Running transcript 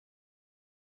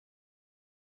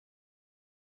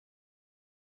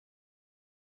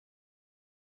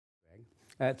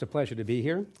It's a pleasure to be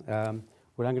here. What I'm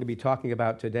going to be talking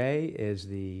about today is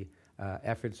the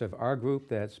efforts of our group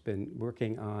that's been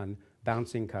working on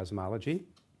bouncing cosmology.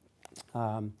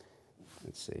 Let's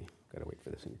see, got to wait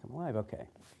for this thing to come alive. Okay,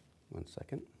 1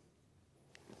 second.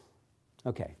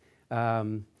 Okay,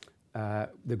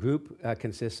 the group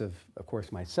consists of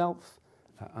course, myself,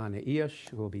 Anna Iosh,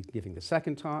 who will be giving the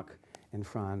second talk, and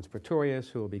Franz Pretorius,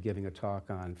 who will be giving a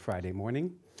talk on Friday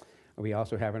morning. We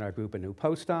also have in our group a new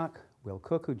postdoc, Will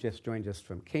Cook, who just joined us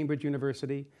from Cambridge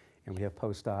University, and we have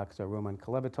postdocs Roman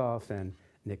Kolevatov and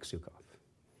Nick Sukov.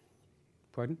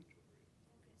 Pardon?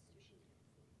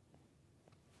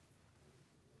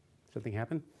 Something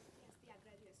happened? Yes, they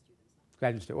are graduate students.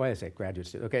 Graduate student. What did I say? Graduate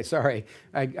student. Okay, sorry.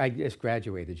 I just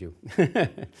graduated you.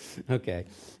 Okay.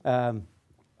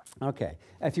 Okay.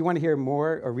 If you want to hear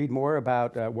more or read more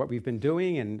about what we've been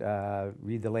doing and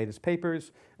read the latest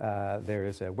papers, there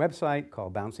is a website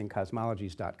called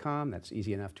bouncingcosmologies.com. That's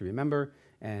easy enough to remember,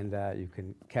 and you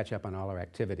can catch up on all our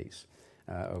activities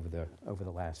over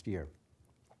the last year.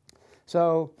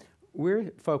 So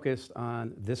we're focused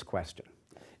on this question.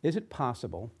 Is it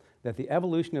possible that the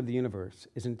evolution of the universe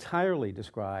is entirely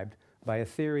described by a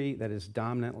theory that is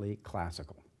dominantly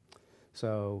classical?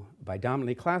 So by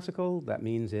dominantly classical, that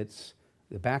means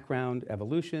the background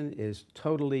evolution is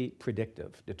totally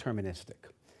predictive,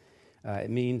 deterministic. It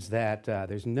means that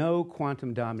there's no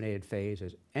quantum-dominated phase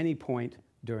at any point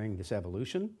during this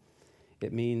evolution.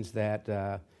 It means that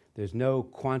there's no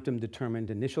quantum-determined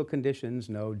initial conditions,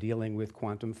 no dealing with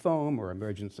quantum foam or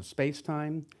emergence of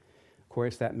space-time. Of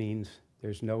course, that means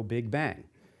there's no Big Bang.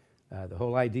 The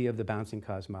whole idea of the bouncing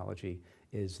cosmology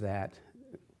is that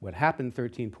what happened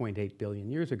 13.8 billion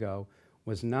years ago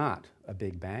was not a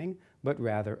Big Bang, but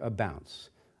rather a bounce,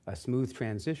 a smooth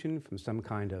transition from some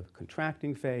kind of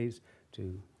contracting phase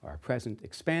to our present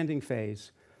expanding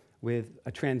phase with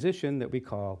a transition that we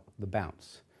call the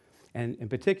bounce. And in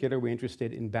particular, we're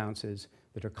interested in bounces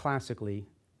that are classically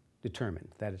determined.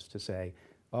 That is to say,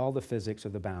 all the physics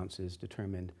of the bounce is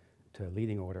determined to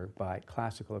leading order by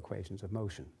classical equations of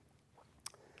motion.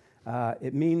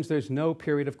 It means there's no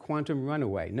period of quantum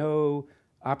runaway, no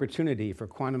opportunity for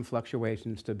quantum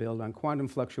fluctuations to build on quantum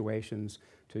fluctuations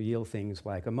to yield things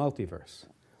like a multiverse.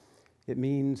 It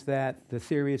means that the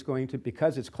theory is going to,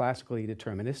 because it's classically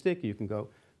deterministic,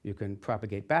 you can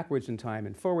propagate backwards in time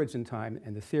and forwards in time,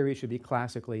 and the theory should be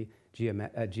classically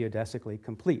geodesically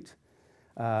complete.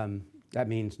 That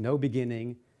means no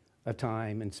beginning of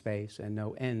time and space and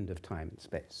no end of time and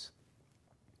space.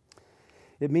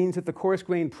 It means that the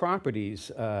coarse-grained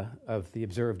properties of the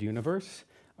observed universe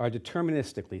are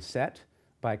deterministically set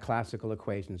by classical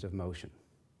equations of motion.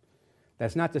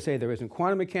 That's not to say there isn't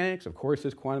quantum mechanics. Of course,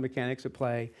 there's quantum mechanics at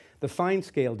play. The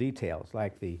fine-scale details,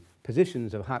 like the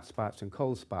positions of hot spots and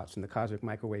cold spots in the cosmic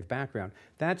microwave background,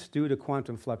 that's due to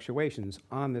quantum fluctuations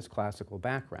on this classical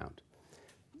background.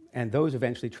 And those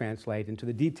eventually translate into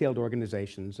the detailed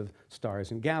organizations of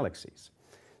stars and galaxies.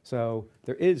 So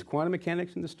there is quantum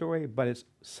mechanics in the story, but it's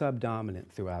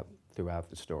subdominant throughout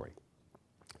the story.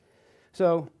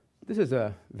 So this is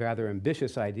a rather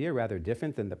ambitious idea, rather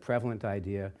different than the prevalent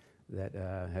idea that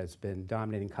has been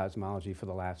dominating cosmology for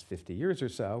the last 50 years or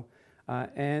so.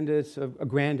 And it's a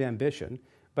grand ambition.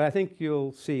 But I think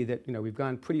you'll see that we've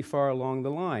gone pretty far along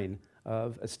the line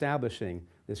of establishing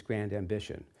this grand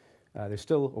ambition. There's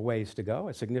still a ways to go,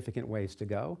 a significant ways to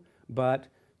go, but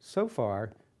so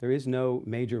far, there is no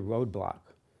major roadblock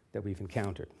that we've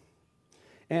encountered.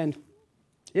 And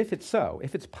if it's so,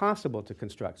 if it's possible to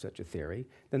construct such a theory,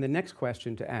 then the next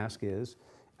question to ask is,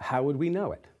 how would we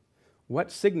know it?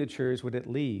 What signatures would it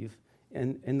leave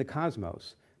in the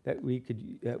cosmos that we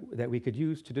could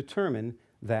use to determine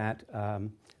that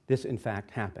this in fact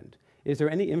happened? Is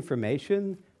there any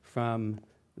information from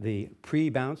the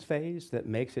pre-bounce phase that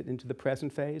makes it into the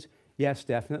present phase? Yes,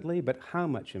 definitely, but how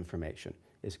much information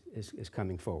is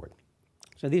coming forward?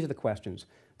 So these are the questions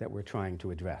that we're trying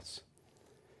to address.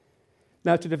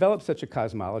 Now, to develop such a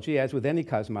cosmology, as with any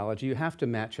cosmology, you have to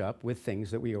match up with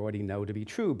things that we already know to be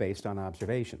true based on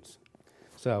observations.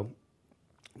 So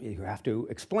you have to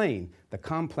explain the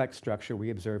complex structure we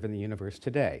observe in the universe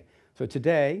today. So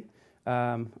today,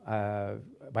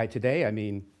 by today, I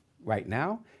mean right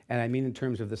now, and I mean in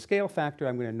terms of the scale factor,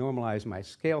 I'm going to normalize my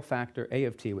scale factor, A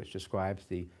of t, which describes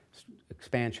the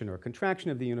expansion or contraction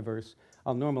of the universe.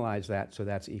 I'll normalize that so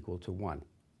that's equal to 1.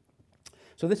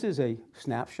 So this is a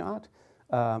snapshot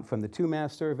from the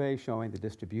 2-mass survey showing the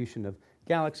distribution of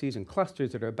galaxies and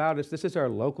clusters that are about us. This is our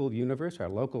local universe, our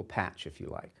local patch, if you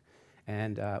like.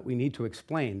 And we need to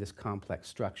explain this complex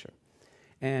structure.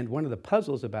 And one of the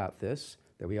puzzles about this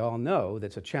that we all know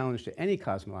that's a challenge to any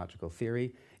cosmological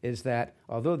theory is that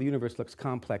although the universe looks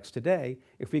complex today,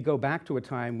 if we go back to a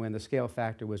time when the scale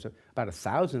factor was about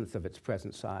 1,000th of its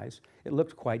present size, it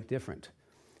looked quite different.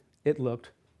 It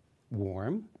looked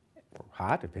warm or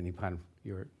hot, depending upon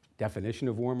your definition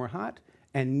of warm or hot,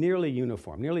 and nearly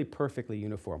uniform, nearly perfectly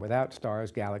uniform, without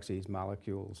stars, galaxies,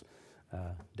 molecules,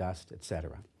 dust,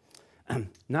 etc.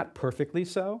 Not perfectly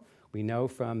so. We know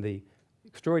from the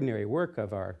extraordinary work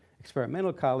of our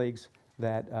experimental colleagues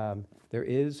that there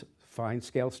is fine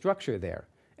scale structure there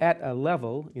at a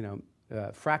level,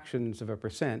 fractions of a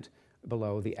percent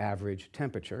below the average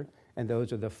temperature. And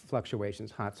those are the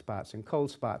fluctuations, hot spots and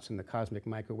cold spots in the cosmic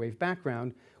microwave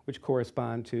background, which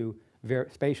correspond to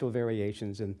spatial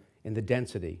variations in the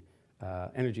density,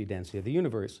 energy density of the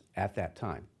universe at that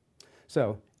time.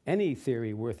 So any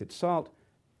theory worth its salt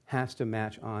has to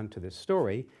match on to this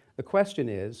story. The question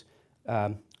is,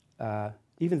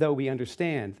 even though we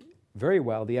understand very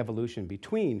well the evolution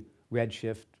between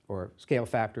redshift or scale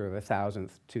factor of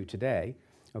 1,000th to today,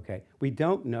 okay,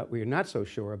 we're not so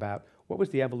sure about what was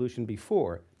the evolution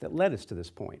before that led us to this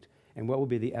point, and what will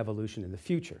be the evolution in the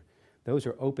future. Those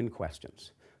are open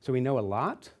questions. So we know a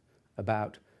lot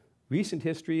about recent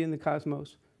history in the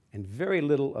cosmos and very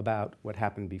little about what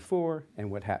happened before and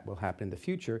what will happen in the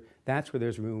future. That's where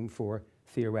there's room for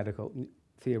theoretical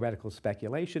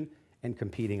speculation and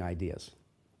competing ideas.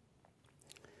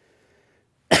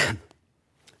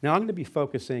 Now I'm going to be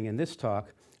focusing in this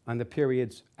talk on the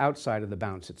periods outside of the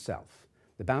bounce itself.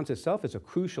 The bounce itself is a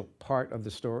crucial part of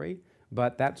the story,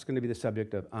 but that's going to be the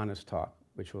subject of honest talk,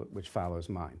 which follows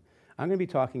mine. I'm going to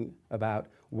be talking about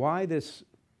why this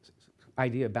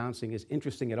idea of bouncing is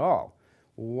interesting at all.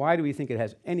 Why do we think it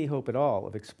has any hope at all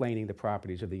of explaining the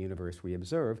properties of the universe we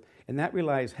observe? And that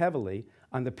relies heavily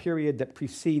on the period that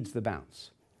precedes the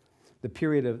bounce, the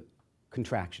period of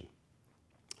contraction.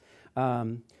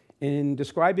 In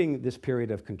describing this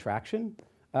period of contraction,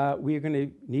 we are going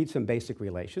to need some basic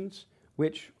relations,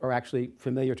 which are actually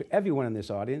familiar to everyone in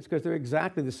this audience because they're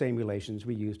exactly the same relations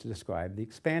we use to describe the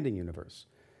expanding universe.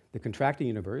 The contracting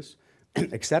universe,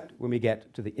 except when we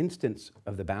get to the instance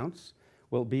of the bounce,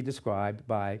 will be described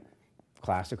by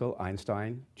classical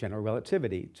Einstein general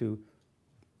relativity to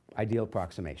ideal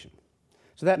approximation.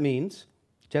 So that means,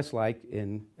 just like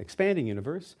in expanding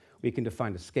universe, we can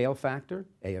define a scale factor,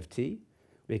 A of t.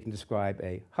 We can describe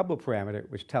a Hubble parameter,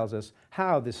 which tells us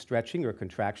how this stretching or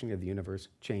contraction of the universe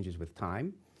changes with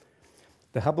time.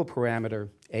 The Hubble parameter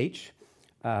h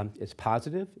is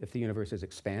positive if the universe is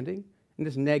expanding, and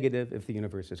is negative if the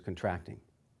universe is contracting.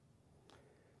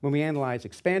 When we analyze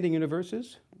expanding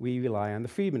universes, we rely on the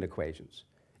Friedmann equations.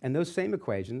 And those same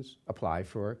equations apply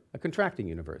for a contracting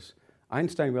universe.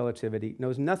 Einstein relativity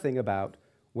knows nothing about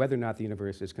whether or not the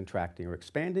universe is contracting or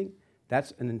expanding.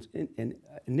 That's an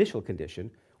initial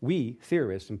condition. We,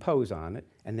 theorists, impose on it,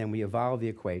 and then we evolve the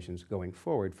equations going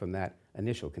forward from that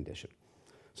initial condition.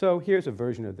 So here's a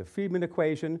version of the Friedmann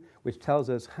equation, which tells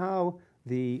us how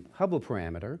the Hubble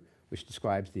parameter, which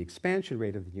describes the expansion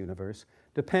rate of the universe,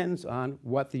 depends on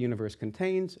what the universe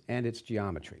contains and its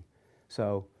geometry.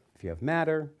 So if you have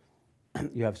matter,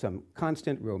 you have some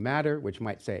constant rho matter, which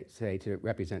might say to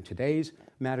represent today's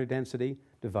matter density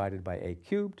divided by a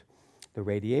cubed, the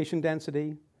radiation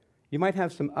density. You might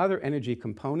have some other energy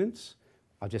components,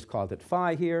 I'll just call it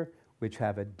phi here, which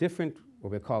have a different,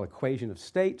 what we call equation of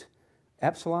state,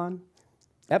 epsilon.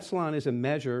 Epsilon is a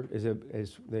measure, is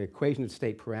the equation of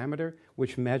state parameter,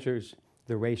 which measures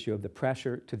the ratio of the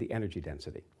pressure to the energy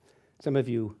density. Some of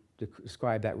you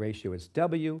describe that ratio as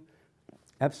W.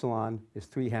 Epsilon is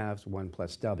 3/2 1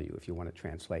 plus W, if you want to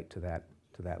translate to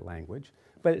that language.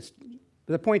 But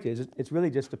the point is, it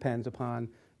really just depends upon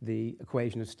the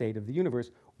equation of state of the universe.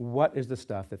 What is the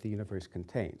stuff that the universe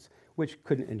contains, which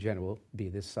could, in general, be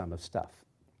this sum of stuff.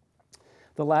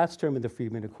 The last term of the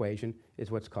Friedmann equation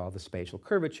is what's called the spatial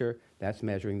curvature. That's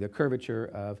measuring the curvature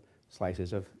of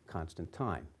slices of constant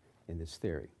time in this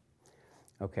theory.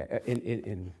 Okay,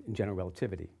 in general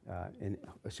relativity, in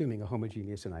assuming a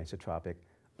homogeneous and isotropic,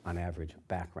 on average,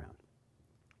 background.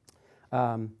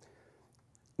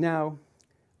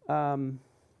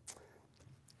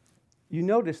 You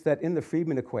notice that in the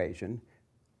Friedmann equation,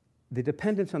 the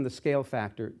dependence on the scale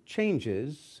factor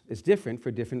changes, is different for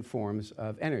different forms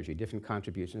of energy, different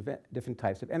contributions of different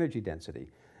types of energy density.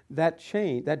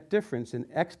 That difference in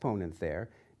exponent there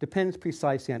depends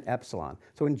precisely on epsilon.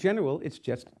 So in general, it's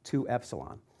just 2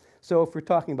 epsilon. So if we're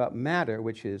talking about matter,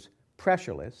 which is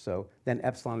pressureless, so then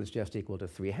epsilon is just equal to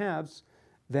 3/2,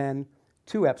 then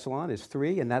 2 epsilon is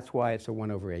 3, and that's why it's a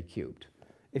 1 over a cubed.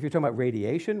 If you're talking about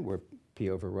radiation, where p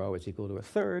over rho is equal to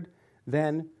 1/3,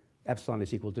 then epsilon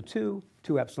is equal to 2,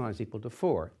 2 epsilon is equal to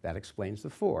 4. That explains the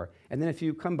 4. And then if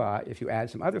you add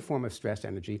some other form of stress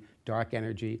energy, dark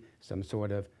energy, some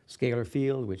sort of scalar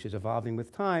field which is evolving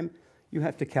with time, you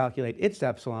have to calculate its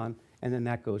epsilon, and then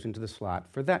that goes into the slot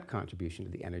for that contribution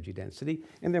to the energy density.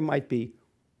 And there might be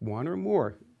one or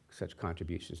more such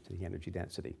contributions to the energy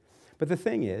density. But the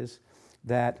thing is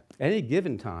that at any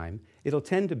given time, it'll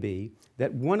tend to be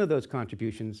that one of those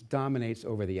contributions dominates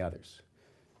over the others.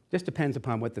 This depends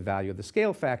upon what the value of the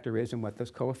scale factor is and what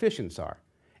those coefficients are.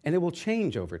 And it will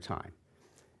change over time.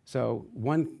 So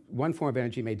one form of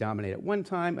energy may dominate at one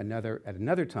time, another at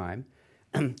another time.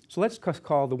 So let's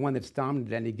call the one that's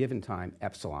dominant at any given time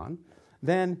epsilon.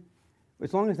 Then,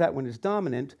 as long as that one is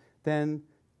dominant, then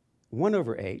 1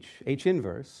 over h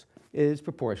inverse, is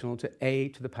proportional to a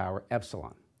to the power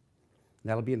epsilon.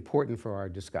 That'll be important for our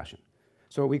discussion.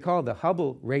 So what we call the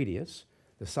Hubble radius,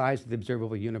 the size of the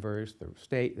observable universe,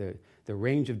 the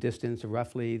range of distance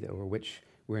roughly over which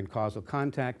we're in causal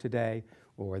contact today,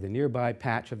 or the nearby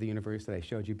patch of the universe that I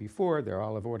showed you before, they're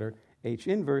all of order h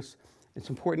inverse. It's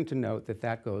important to note that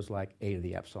that goes like a to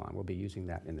the epsilon. We'll be using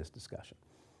that in this discussion.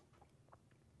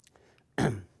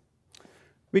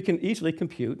 We can easily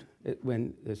compute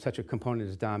when such a component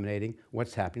is dominating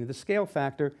what's happening to the scale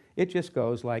factor. It just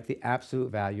goes like the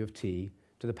absolute value of t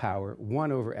to the power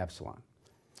 1 over epsilon.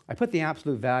 I put the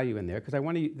absolute value in there because I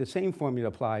want to. The same formula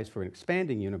applies for an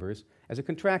expanding universe as a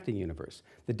contracting universe.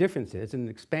 The difference is in an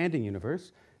expanding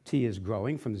universe, t is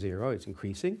growing from 0, it's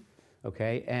increasing,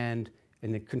 okay? And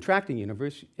in the contracting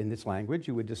universe, in this language,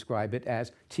 you would describe it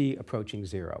as t approaching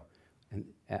 0, and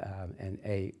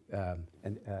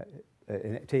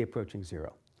t approaching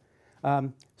 0.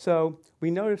 So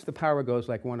we notice the power goes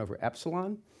like 1 over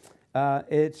epsilon.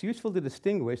 It's useful to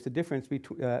distinguish the difference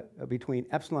between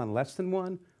epsilon less than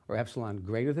 1 or epsilon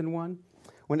greater than 1.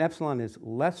 When epsilon is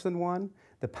less than 1,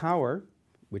 the power,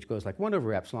 which goes like 1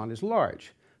 over epsilon, is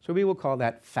large. So we will call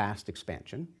that fast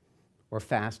expansion or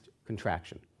fast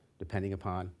contraction, depending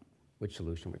upon which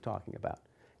solution we're talking about.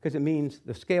 Because it means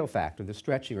the scale factor, the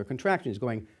stretching or contraction, is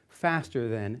going faster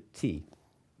than t.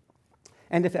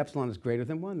 And if epsilon is greater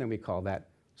than 1, then we call that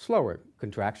slower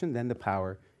contraction. Then the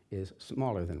power is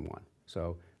smaller than 1.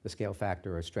 So the scale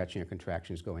factor or stretching or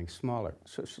contraction is going slower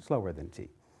than t.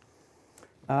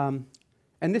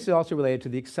 And this is also related to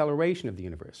the acceleration of the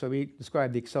universe. So we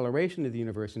describe the acceleration of the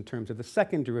universe in terms of the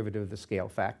second derivative of the scale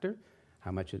factor,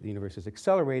 how much the universe is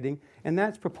accelerating, and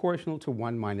that's proportional to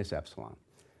 1 minus epsilon.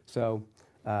 So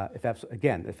if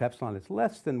epsilon is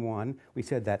less than 1, we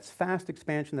said that's fast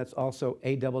expansion. That's also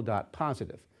a double dot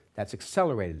positive. That's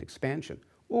accelerated expansion.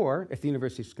 Or if the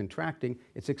universe is contracting,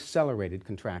 it's accelerated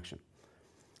contraction.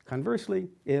 Conversely,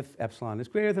 if epsilon is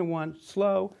greater than 1,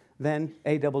 slow, then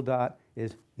a double dot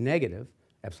is negative.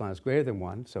 Epsilon is greater than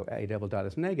 1, so a double dot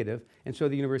is negative, and so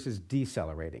the universe is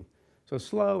decelerating. So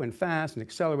slow and fast and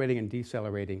accelerating and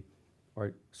decelerating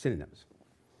are synonyms.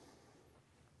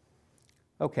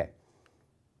 Okay.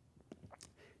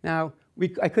 Now,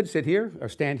 I could sit here or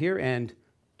stand here and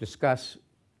discuss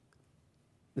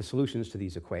the solutions to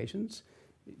these equations,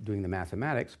 doing the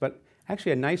mathematics, but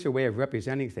actually a nicer way of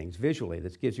representing things visually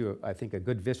that gives you, I think, a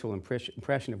good visual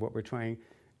impression of what we're trying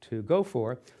to go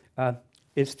for, a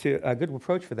good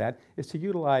approach for that is to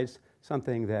utilize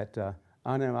something that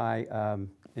Anna and I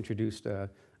introduced a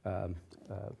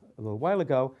little while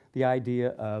ago, the idea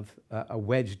of a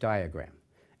wedge diagram.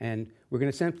 And we're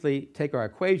going to simply take our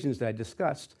equations that I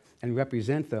discussed and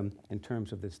represent them in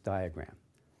terms of this diagram.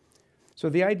 So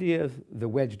the idea of the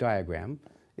wedge diagram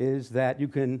is that you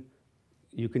can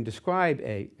describe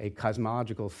a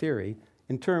cosmological theory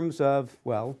in terms of,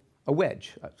 well, a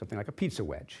wedge, something like a pizza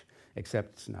wedge,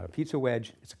 except it's not a pizza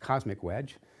wedge, it's a cosmic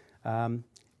wedge,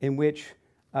 in which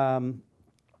you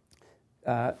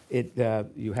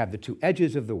have the two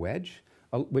edges of the wedge,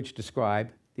 which describe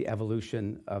the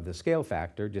evolution of the scale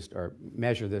factor, or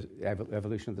measure the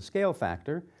evolution of the scale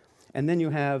factor, and then you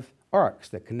have arcs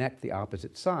that connect the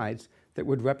opposite sides that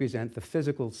would represent the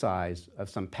physical size of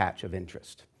some patch of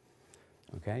interest.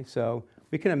 Okay, so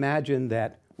we can imagine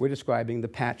that we're describing the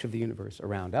patch of the universe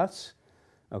around us,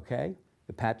 okay,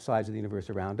 the patch size of the universe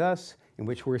around us, in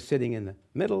which we're sitting in the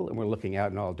middle and we're looking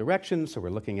out in all directions, so we're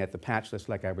looking at the patch just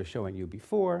like I was showing you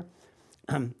before.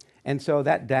 And so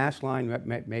that dashed line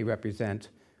may represent,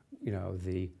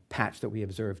 the patch that we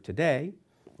observe today,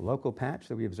 the local patch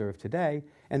that we observe today.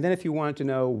 And then if you wanted to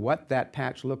know what that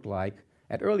patch looked like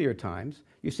at earlier times,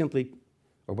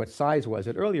 or what size was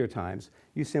at earlier times,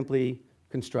 you simply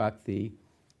construct the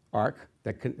arc,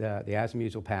 the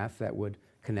azimuthal path that would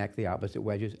connect the opposite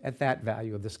wedges at that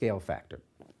value of the scale factor.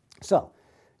 So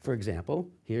For example,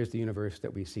 here's the universe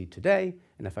that we see today,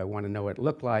 and if I want to know what it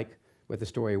looked like, what the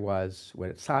story was, what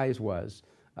its size was,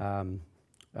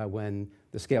 when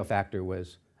the scale factor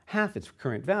was half its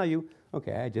current value,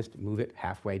 okay, I just move it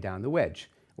halfway down the wedge.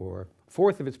 Or a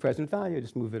fourth of its present value, I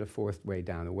just move it a fourth way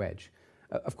down the wedge.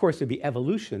 Of course, there'd be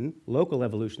evolution, local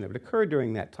evolution that would occur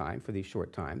during that time for these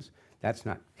short times. That's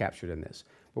not captured in this.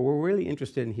 But what we're really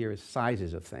interested in here is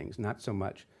sizes of things, not so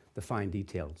much the fine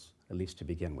details, at least to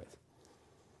begin with.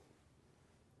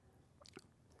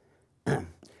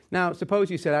 Now, suppose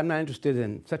you said, I'm not interested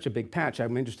in such a big patch,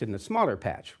 I'm interested in a smaller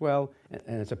patch. Well,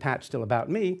 and it's a patch still about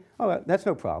me, oh, that's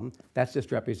no problem. That's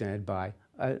just represented by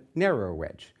a narrower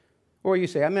wedge. Or you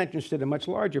say, I'm interested in a much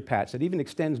larger patch that even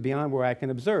extends beyond where I can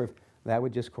observe. That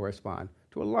would just correspond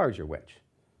to a larger wedge.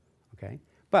 Okay?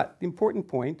 But the important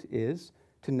point is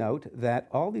to note that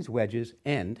all these wedges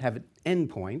have an end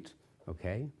point,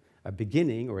 okay, a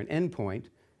beginning or an end point,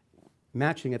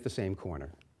 matching at the same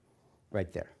corner,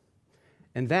 right there.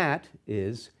 And that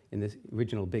is, in this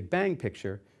original Big Bang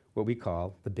picture, what we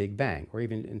call the Big Bang, or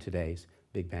even in today's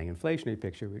Big Bang inflationary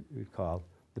picture, we call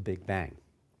the Big Bang.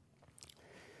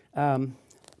 And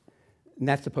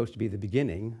that's supposed to be the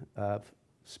beginning of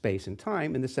space and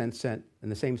time in the same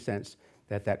sense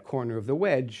that that corner of the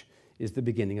wedge is the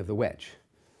beginning of the wedge.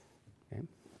 Okay?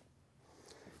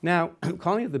 Now,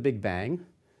 calling it the Big Bang,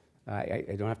 I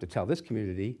don't have to tell this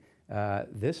community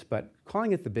this, but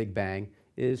calling it the Big Bang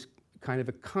is kind of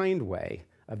a kind way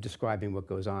of describing what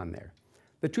goes on there.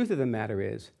 The truth of the matter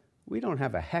is, we don't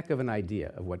have a heck of an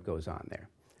idea of what goes on there.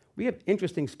 We have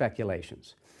interesting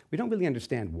speculations. We don't really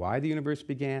understand why the universe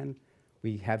began.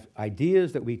 We have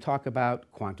ideas that we talk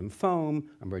about, quantum foam,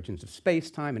 emergence of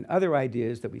space-time, and other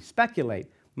ideas that we speculate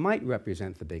might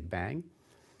represent the Big Bang.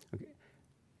 Okay.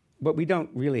 But we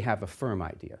don't really have a firm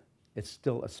idea. It's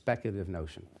still a speculative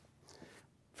notion.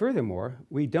 Furthermore,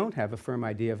 we don't have a firm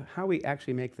idea of how we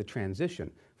actually make the transition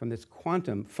from this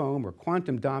quantum foam or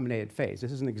quantum-dominated phase.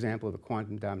 This is an example of a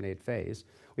quantum-dominated phase.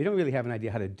 We don't really have an idea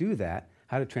how to do that,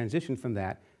 how to transition from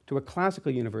that to a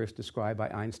classical universe described by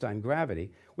Einstein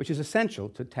gravity, which is essential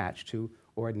to attach to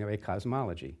ordinary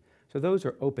cosmology. So those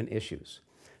are open issues.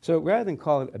 So rather than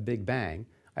call it a Big Bang,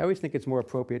 I always think it's more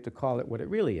appropriate to call it what it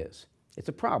really is. It's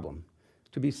a problem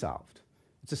to be solved.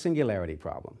 It's a singularity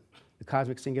problem. The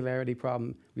cosmic singularity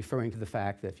problem referring to the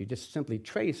fact that if you just simply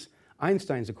trace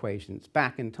Einstein's equations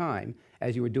back in time,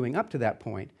 as you were doing up to that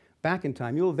point, back in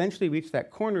time, you'll eventually reach that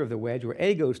corner of the wedge where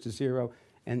A goes to 0,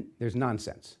 and there's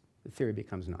nonsense. The theory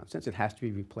becomes nonsense. It has to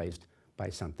be replaced by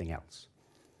something else.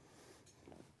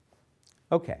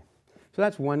 Okay, so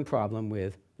that's one problem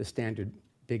with the standard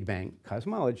Big Bang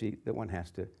cosmology that one has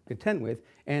to contend with,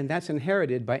 and that's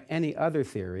inherited by any other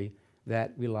theory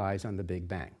that relies on the Big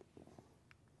Bang.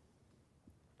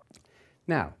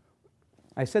 Now,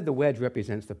 I said the wedge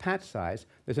represents the patch size.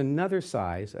 There's another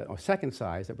size, or second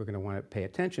size, that we're going to want to pay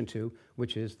attention to,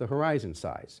 which is the horizon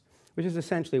size, which is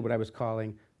essentially what I was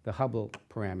calling the Hubble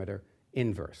parameter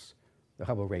inverse, the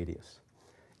Hubble radius.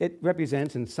 It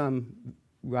represents, in some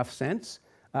rough sense,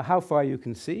 how far you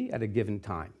can see at a given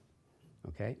time,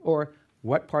 okay? Or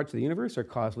what parts of the universe are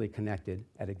causally connected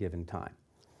at a given time.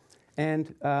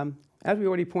 And as we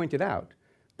already pointed out,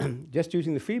 just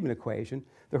using the Friedmann equation,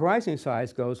 the horizon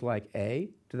size goes like A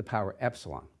to the power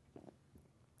epsilon.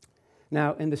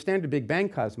 Now, in the standard Big Bang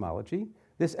cosmology,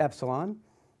 this epsilon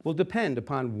will depend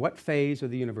upon what phase of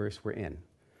the universe we're in.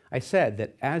 I said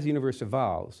that as the universe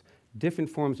evolves, different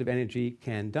forms of energy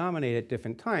can dominate at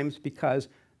different times because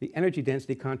the energy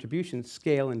density contributions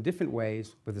scale in different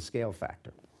ways with a scale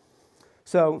factor.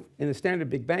 So in the standard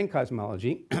Big Bang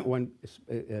cosmology,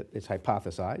 it's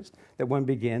hypothesized that one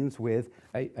begins with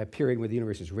a period where the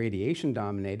universe is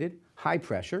radiation-dominated, high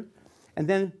pressure, and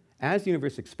then as the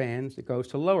universe expands, it goes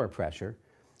to lower pressure.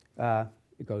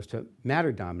 It goes to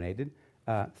matter-dominated,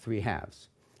 3/2.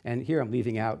 And here I'm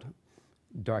leaving out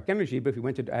dark energy, but if we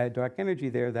went to add dark energy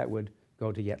there, that would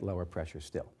go to yet lower pressure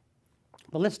still.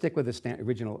 But let's stick with the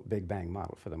original Big Bang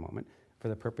model for the moment, for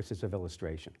the purposes of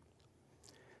illustration.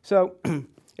 So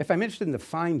if I'm interested in the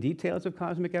fine details of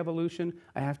cosmic evolution,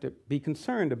 I have to be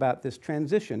concerned about this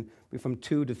transition from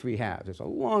 2 to 3/2. There's a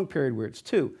long period where it's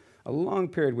 2, a long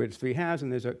period where it's 3/2,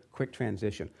 and there's a quick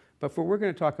transition. But for what we're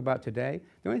going to talk about today,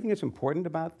 the only thing that's important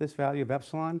about this value of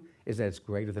epsilon is that it's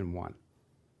greater than 1.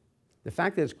 The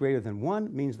fact that it's greater than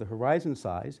 1 means the horizon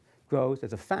size grows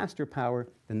at a faster power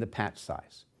than the patch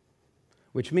size,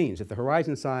 which means that the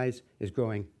horizon size is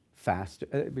growing faster,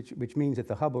 which means that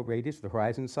the Hubble radius, the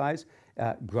horizon size,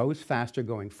 grows faster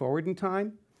going forward in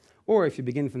time, or if you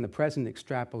begin from the present and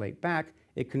extrapolate back,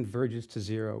 it converges to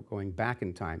 0 going back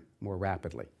in time more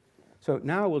rapidly. So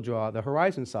now we'll draw the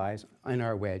horizon size in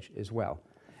our wedge as well.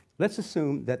 Let's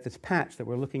assume that this patch that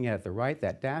we're looking at the right,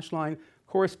 that dashed line,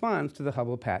 corresponds to the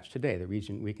Hubble patch today, the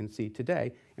region we can see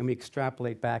today, and we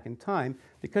extrapolate back in time.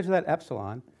 Because of that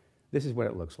epsilon, this is what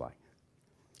it looks like.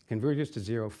 Converges to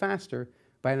 0 faster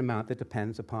by an amount that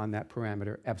depends upon that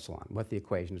parameter epsilon, what the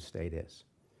equation of state is.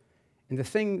 And the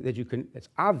thing that's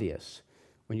obvious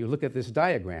when you look at this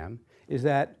diagram is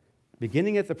that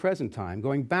beginning at the present time,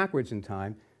 going backwards in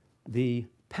time, the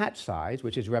patch size,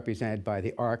 which is represented by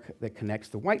the arc that connects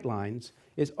the white lines,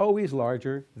 is always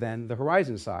larger than the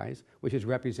horizon size, which is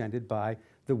represented by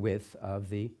the width of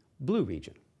the blue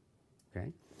region.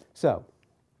 Okay? So,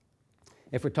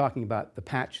 if we're talking about the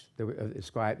patch that we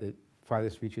describe the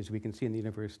farthest reaches we can see in the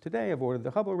universe today of order of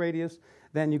the Hubble radius,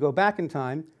 then you go back in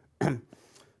time.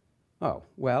 Oh,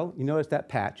 well, you notice that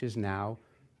patch is now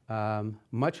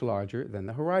much larger than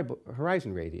the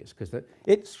horizon radius, because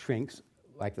it shrinks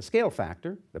like the scale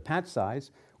factor, the patch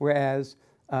size, whereas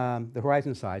the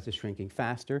horizon size is shrinking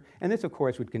faster. And this, of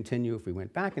course, would continue if we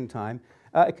went back in time.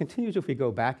 It continues if we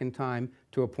go back in time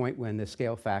to a point when the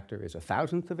scale factor is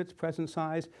 1,000th of its present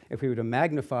size. If we were to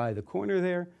magnify the corner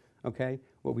there, okay,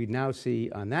 what we now see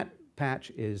on that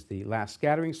patch is the last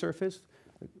scattering surface,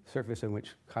 the surface in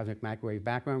which cosmic microwave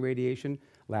background radiation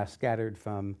last scattered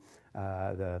from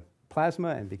the plasma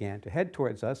and began to head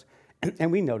towards us.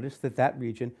 And we notice that that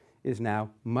region is now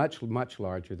much, much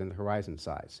larger than the horizon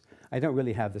size. I don't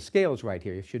really have the scales right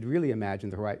here. You should really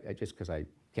imagine the horizon, just because I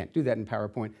can't do that in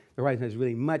PowerPoint, the horizon is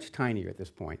really much tinier at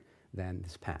this point than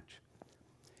this patch.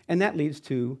 And that leads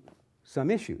to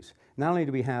some issues. Not only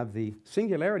do we have the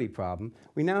singularity problem,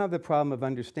 we now have the problem of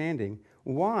understanding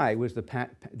why was the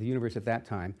universe at that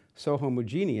time so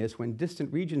homogeneous when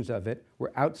distant regions of it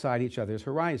were outside each other's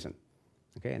horizon.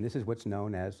 Okay, and this is what's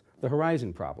known as the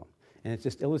horizon problem. And it's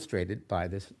just illustrated by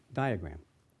this diagram.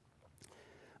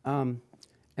 So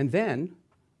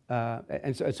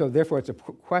therefore it's a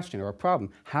question or a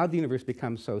problem. How did the universe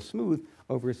become so smooth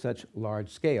over such large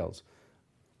scales?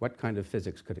 What kind of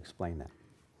physics could explain that?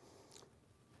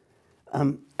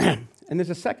 And there's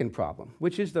a second problem,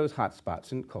 which is those hot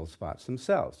spots and cold spots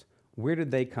themselves. Where did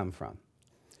they come from?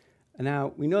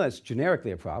 Now, we know that's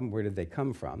generically a problem. Where did they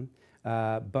come from?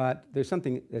 But there's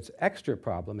something that's extra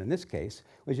problem in this case,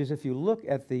 which is if you look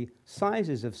at the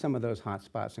sizes of some of those hot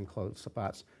spots and cold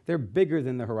spots, they're bigger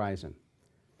than the horizon.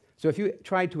 So if you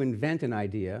tried to invent an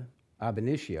idea ab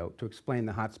initio to explain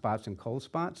the hot spots and cold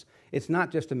spots, it's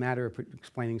not just a matter of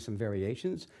explaining some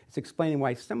variations, it's explaining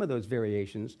why some of those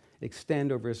variations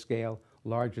extend over a scale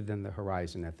larger than the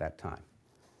horizon at that time.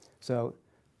 So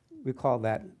we call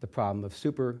that the problem of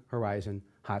super horizon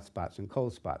hot spots and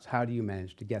cold spots. How do you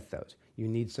manage to get those? You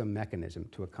need some mechanism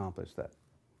to accomplish that.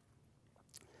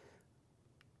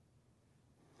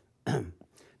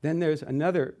 Then there's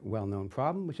another well-known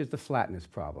problem, which is the flatness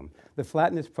problem. The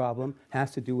flatness problem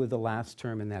has to do with the last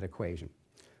term in that equation,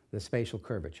 the spatial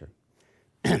curvature.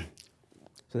 So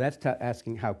that's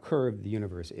asking how curved the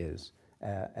universe is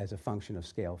as a function of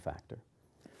scale factor.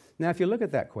 Now, if you look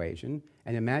at that equation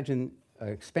and imagine an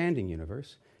expanding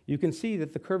universe, you can see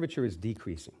that the curvature is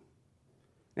decreasing.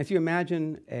 If you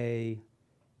imagine a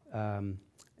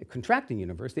contracting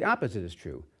universe, the opposite is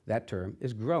true. That term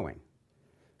is growing.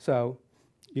 So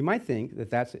you might think that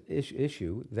that's an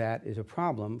issue that is a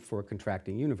problem for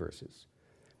contracting universes.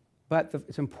 But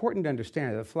it's important to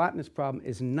understand that the flatness problem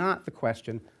is not the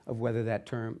question of whether that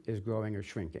term is growing or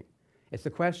shrinking. It's the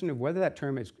question of whether that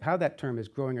term is, how that term is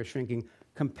growing or shrinking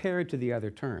compared to the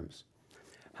other terms.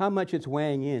 How much it's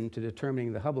weighing in to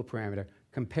determining the Hubble parameter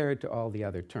compared to all the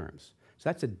other terms. So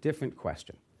that's a different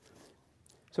question.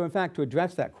 So in fact, to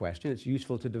address that question, it's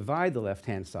useful to divide the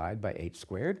left-hand side by h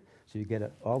squared. So you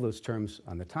get all those terms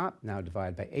on the top, now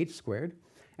divide by h squared.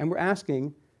 And we're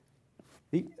asking,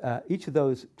 each of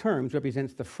those terms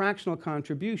represents the fractional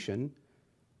contribution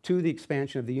to the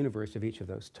expansion of the universe of each of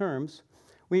those terms.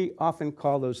 We often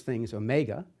call those things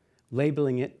omega,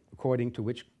 labeling it according to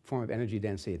which form of energy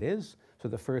density it is. So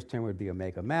the first term would be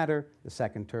omega matter, the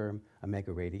second term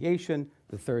omega radiation,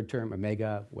 the third term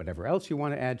omega whatever else you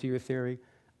want to add to your theory.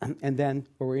 And then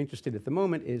what we're interested in at the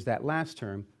moment is that last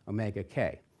term, omega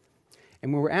k.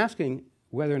 And when we're asking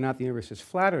whether or not the universe is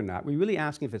flat or not, we're really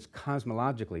asking if it's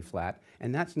cosmologically flat.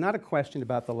 And that's not a question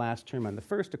about the last term on the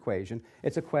first equation.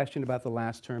 It's a question about the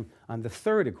last term on the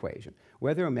third equation,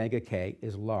 whether omega k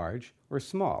is large or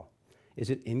small.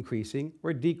 Is it increasing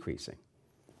or decreasing?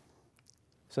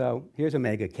 So here's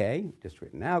omega k, just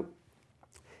written out.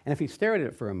 And if you stare at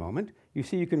it for a moment, you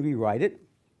see you can rewrite it.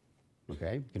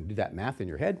 Okay, you can do that math in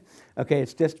your head. Okay,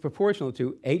 it's just proportional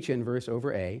to h inverse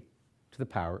over a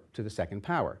to the second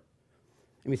power.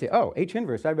 And we say, oh, H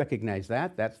inverse, I recognize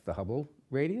that. That's the Hubble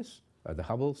radius, or the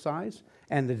Hubble size,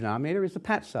 and the denominator is the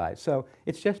patch size. So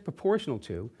it's just proportional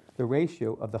to the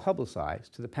ratio of the Hubble size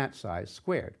to the patch size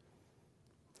squared.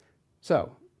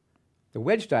 So the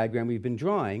wedge diagram we've been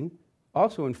drawing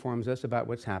also informs us about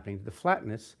what's happening to the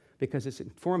flatness, because it's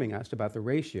informing us about the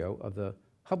ratio of the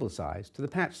Hubble size to the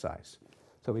patch size.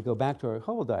 So we go back to our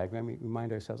Hubble diagram, we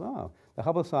remind ourselves, oh, the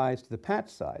Hubble size to the patch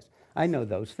size. I know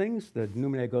those things. The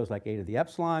numerator goes like a to the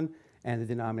epsilon, and the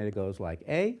denominator goes like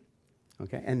a.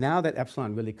 Okay? And now that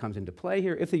epsilon really comes into play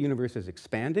here, if the universe is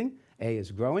expanding, a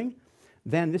is growing,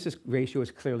 then this ratio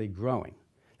is clearly growing.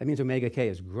 That means omega k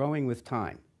is growing with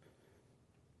time,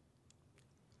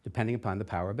 depending upon the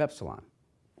power of epsilon.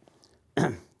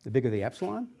 The bigger the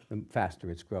epsilon, the faster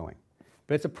it's growing.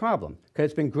 But it's a problem, because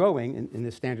it's been growing in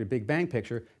the standard Big Bang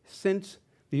picture since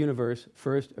the universe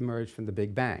first emerged from the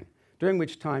Big Bang, during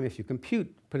which time, if you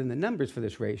put in the numbers for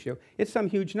this ratio, it's some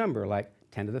huge number, like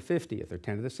 10 to the 50th or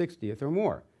 10 to the 60th or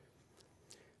more.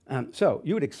 So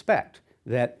you would expect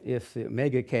that if the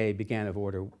omega k began of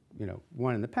order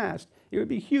 1 in the past, it would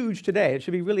be huge today. It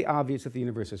should be really obvious that the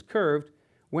universe is curved,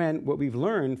 when what we've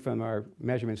learned from our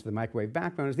measurements of the microwave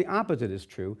background is the opposite is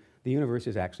true. The universe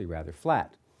is actually rather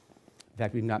flat. In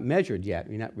fact, we've not measured yet,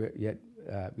 we've not yet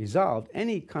resolved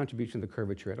any contribution to the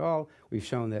curvature at all. We've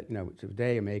shown that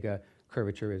today omega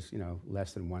curvature is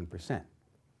less than 1%.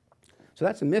 So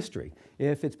that's a mystery.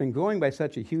 If it's been growing by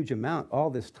such a huge amount all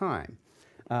this time,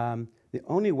 the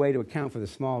only way to account for the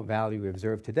small value we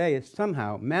observe today is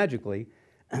somehow, magically,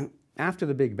 after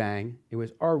the Big Bang, it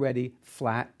was already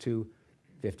flat to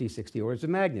 50, 60 orders of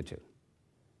magnitude.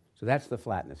 So that's the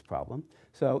flatness problem.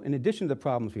 So in addition to the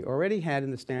problems we already had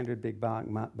in the standard Big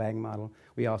Bang model,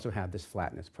 we also have this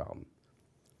flatness problem.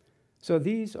 So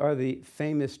these are the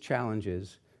famous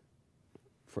challenges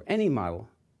for any model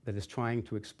that is trying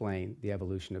to explain the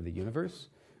evolution of the universe,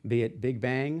 be it Big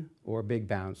Bang or Big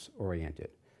Bounce oriented.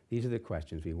 These are the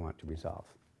questions we want to resolve.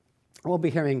 We'll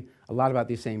be hearing a lot about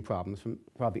these same problems from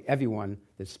probably everyone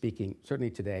that's speaking,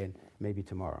 certainly today and maybe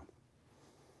tomorrow.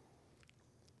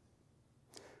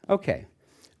 Okay.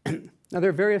 Now, there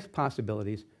are various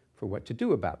possibilities for what to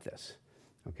do about this.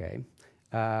 Okay?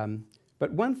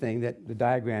 But one thing that the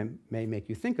diagram may make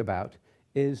you think about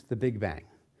is the Big Bang.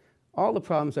 All the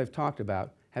problems I've talked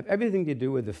about have everything to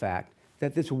do with the fact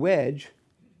that this wedge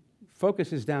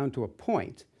focuses down to a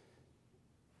point,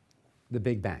 the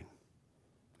Big Bang.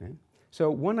 Okay? So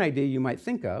one idea you might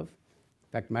think of,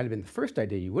 in fact, it might have been the first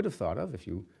idea you would have thought of if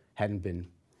you hadn't been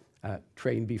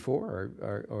trained before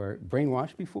or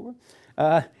brainwashed before,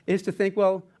 is to think,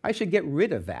 well, I should get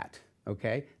rid of that.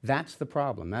 Okay? That's the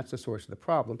problem. That's the source of the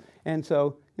problem. And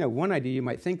so, one idea you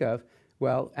might think of,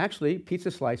 well, actually, pizza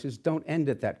slices don't end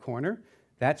at that corner.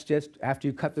 That's just after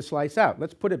you cut the slice out.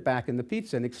 Let's put it back in the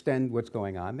pizza and extend what's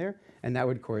going on there, and that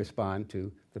would correspond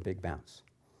to the Big Bounce.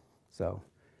 So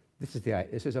this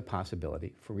is a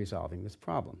possibility for resolving this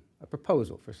problem, a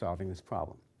proposal for solving this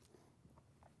problem.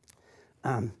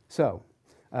 As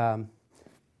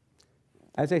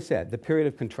I said, the period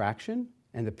of contraction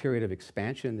and the period of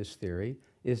expansion in this theory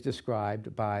is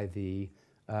described by the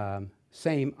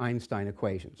same Einstein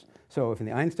equations. So if in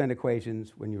the Einstein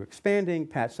equations, when you're expanding,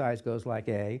 patch size goes like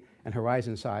A, and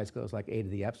horizon size goes like A to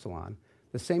the epsilon,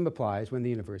 the same applies when the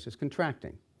universe is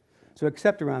contracting. So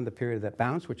except around the period of that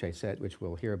bounce, which I said, which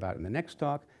we'll hear about in the next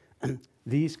talk,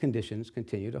 these conditions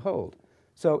continue to hold.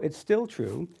 So it's still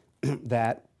true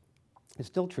that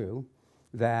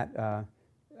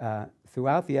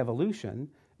throughout the evolution,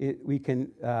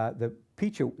 the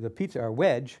pizza or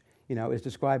wedge, is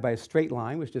described by a straight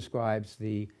line, which describes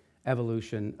the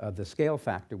evolution of the scale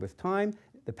factor with time.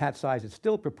 The patch size is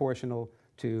still proportional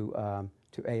to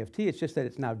A of t. It's just that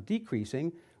it's now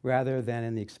decreasing rather than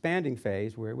in the expanding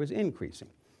phase where it was increasing.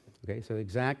 Okay, so the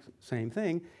exact same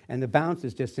thing. And the bounce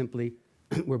is just simply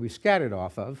where we scattered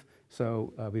off of.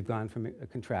 So we've gone from a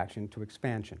contraction to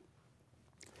expansion.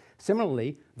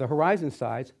 Similarly, the horizon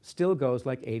size still goes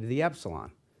like A to the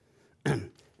epsilon.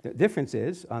 The difference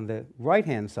is, on the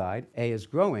right-hand side, A is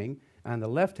growing. On the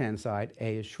left-hand side,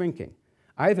 A is shrinking.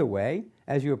 Either way,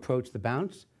 as you approach the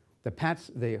bounce,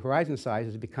 the horizon size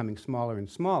is becoming smaller and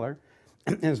smaller.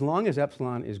 And as long as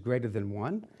epsilon is greater than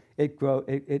 1,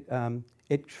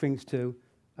 it shrinks to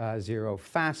 0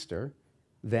 faster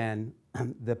than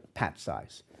the patch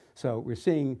size. So we're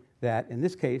seeing that, in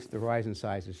this case, the horizon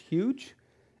size is huge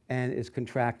and is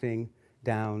contracting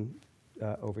down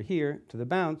over here to the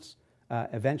bounce,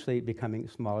 eventually becoming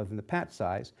smaller than the patch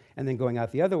size. And then going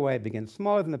out the other way, it begins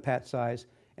smaller than the patch size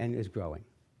and is growing.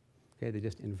 Okay, they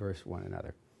just inverse one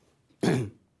another.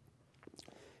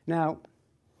 Now,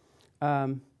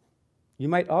 You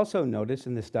might also notice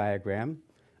in this diagram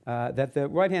that the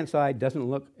right-hand side doesn't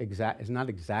look is not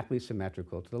exactly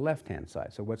symmetrical to the left-hand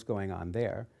side. So what's going on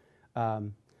there?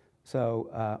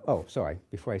 Oh, sorry,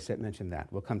 before I mention that,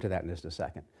 we'll come to that in just a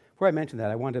second. Before I mention that,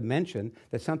 I want to mention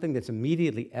that something that's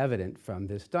immediately evident from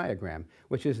this diagram,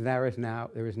 which is there is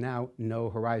now no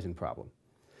horizon problem.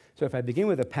 So if I begin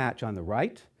with a patch on the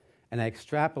right, and I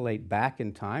extrapolate back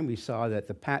in time, we saw that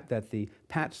the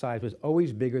patch size was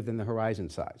always bigger than the horizon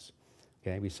size.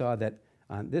 Okay, we saw that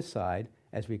on this side,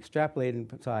 as we extrapolate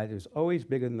inside, it was always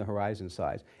bigger than the horizon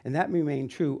size. And that remained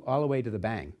true all the way to the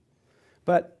bang.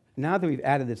 But now that we've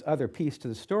added this other piece to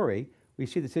the story, we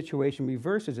see the situation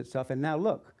reverses itself, and now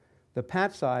look, the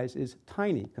patch size is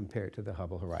tiny compared to the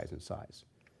Hubble horizon size.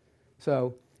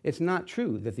 So it's not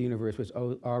true that the universe was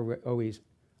always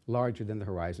larger than the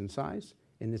horizon size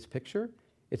in this picture.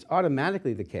 It's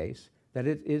automatically the case that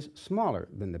it is smaller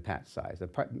than the patch size. The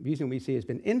reason we see it's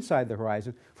been inside the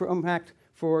horizon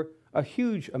for a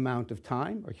huge amount of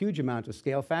time, or huge amount of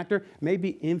scale factor, maybe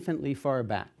infinitely far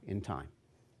back in time.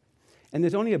 And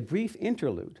there's only a brief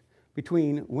interlude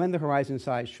between when the horizon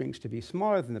size shrinks to be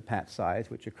smaller than the patch size,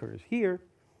 which occurs here,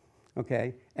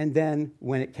 okay, and then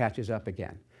when it catches up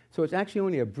again. So it's actually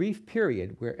only a brief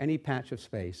period where any patch of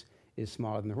space is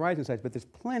smaller than the horizon size, but there's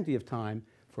plenty of time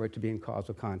for it to be in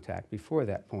causal contact before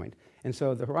that point. And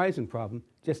so the horizon problem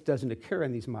just doesn't occur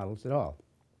in these models at all.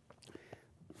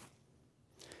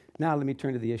 Now let me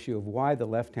turn to the issue of why the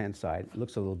left-hand side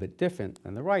looks a little bit different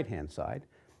than the right-hand side.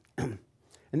 And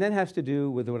that has to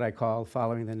do with what I call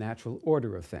following the natural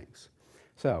order of things.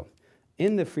 So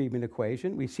in the Friedmann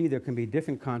equation, we see there can be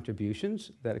different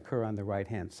contributions that occur on the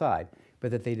right-hand side,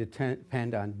 but that they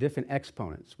depend on different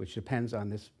exponents, which depends on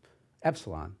this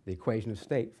epsilon, the equation of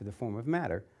state for the form of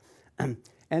matter.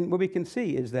 And what we can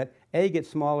see is that A gets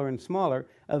smaller and smaller.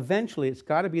 Eventually, it's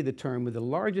got to be the term with the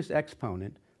largest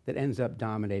exponent that ends up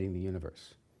dominating the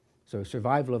universe. So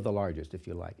survival of the largest, if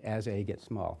you like, as A gets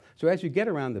small. So as you get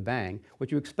around the bang,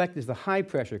 what you expect is the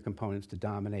high-pressure components to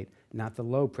dominate, not the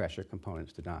low-pressure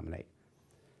components to dominate.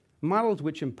 Models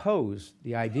which impose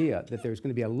the idea that there's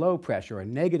going to be a low pressure, a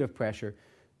negative pressure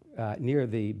near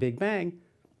the Big Bang,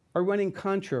 are running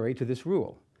contrary to this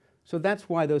rule. So that's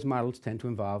why those models tend to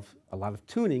involve a lot of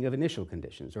tuning of initial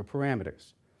conditions or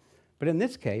parameters. But in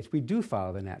this case, we do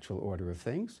follow the natural order of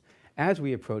things. As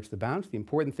we approach the bounce, the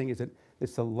important thing is that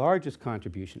it's the largest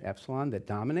contribution, epsilon, that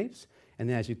dominates. And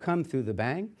then as you come through the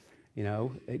bang, you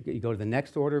go to the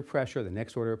next order of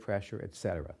pressure, et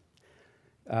cetera.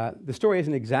 The story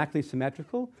isn't exactly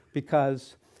symmetrical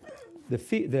because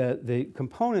the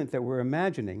component that we're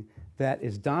imagining that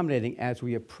is dominating as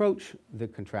we approach the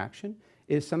contraction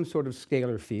is some sort of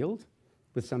scalar field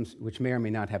which may or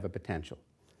may not have a potential.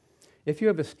 If you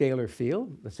have a scalar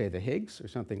field, let's say the Higgs or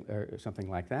something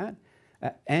like that,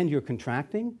 and you're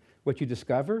contracting, what you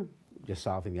discover, just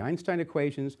solving the Einstein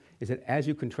equations, is that as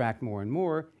you contract more and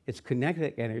more, its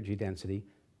kinetic energy density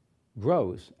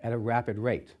grows at a rapid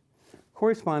rate,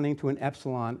 corresponding to an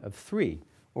epsilon of 3,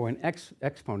 or an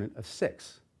exponent of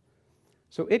 6.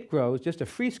 So it grows, just a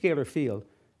free scalar field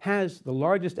has the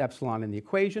largest epsilon in the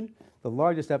equation. The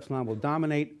largest epsilon will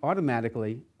dominate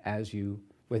automatically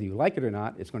whether you like it or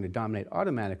not, it's going to dominate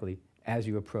automatically as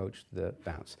you approach the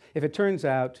bounce. If it turns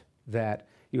out that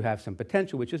you have some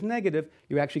potential which is negative,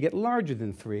 you actually get larger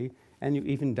than 3, and you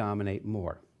even dominate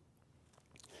more.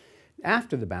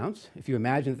 After the bounce, if you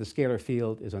imagine that the scalar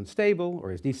field is unstable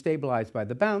or is destabilized by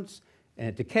the bounce, and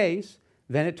it decays,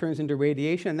 then it turns into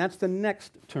radiation, and that's the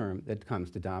next term that comes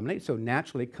to dominate. So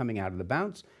naturally, coming out of the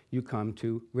bounce, you come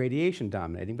to radiation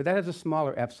dominating, but that has a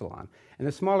smaller epsilon. And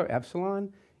the smaller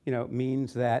epsilon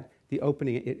means that the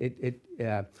opening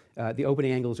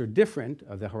angles are different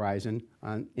of the horizon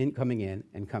coming in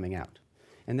and coming out.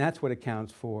 And that's what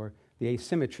accounts for the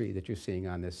asymmetry that you're seeing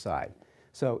on this side.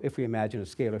 So if we imagine a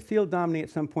scalar field dominating at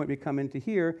some point, we come into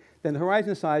here, then the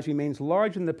horizon size remains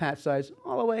larger than the patch size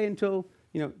all the way until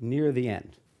near the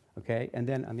end. Okay? And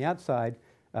then on the outside,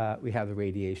 we have the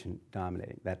radiation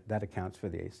dominating. That accounts for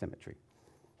the asymmetry.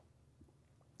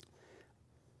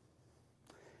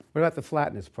 What about the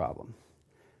flatness problem?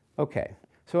 Okay,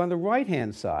 so on the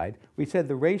right-hand side, we said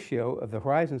the ratio of the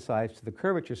horizon size to the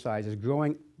curvature size is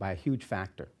growing by a huge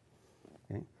factor.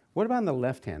 Okay? What about on the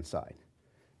left-hand side?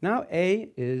 Now A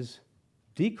is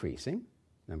decreasing,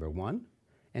 number 1,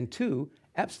 and 2,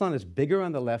 epsilon is bigger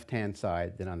on the left-hand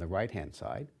side than on the right-hand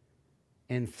side,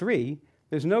 and 3,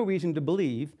 there's no reason to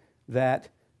believe that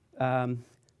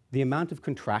the amount of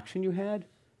contraction you had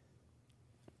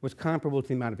was comparable to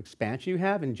the amount of expansion you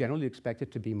have, and generally you expect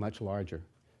it to be much larger.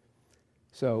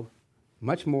 So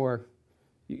much more,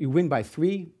 You win by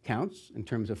 3 counts in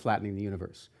terms of flattening the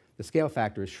universe. The scale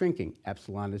factor is shrinking,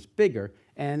 epsilon is bigger,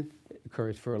 and it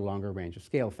occurs for a longer range of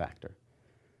scale factor.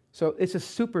 So it's a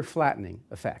super flattening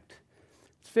effect.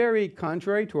 It's very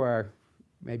contrary to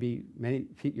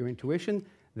your intuition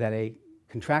that a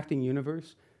contracting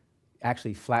universe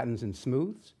actually flattens and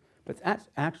smooths, but that's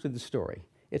actually the story.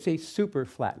 It's a super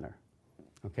flattener,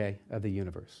 okay, of the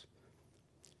universe.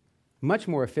 Much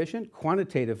more efficient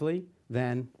quantitatively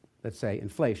than, let's say,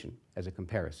 inflation as a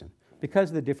comparison, because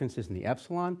of the differences in the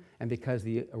epsilon and because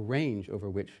the range over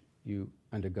which you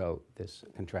undergo this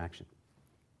contraction.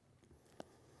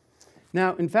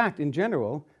 Now, in fact, in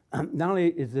general, not only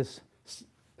is this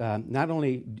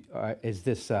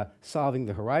solving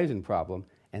the horizon problem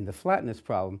and the flatness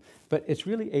problem, but it's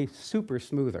really a super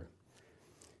smoother.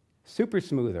 Super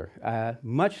smoother,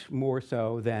 much more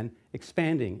so than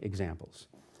expanding examples.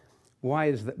 Why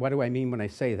is that? What do I mean when I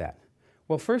say that?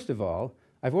 Well, first of all,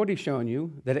 I've already shown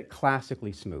you that it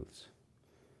classically smooths.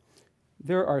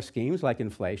 There are schemes like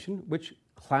inflation which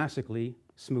classically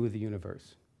smooth the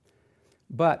universe.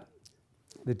 But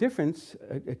the difference,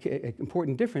 an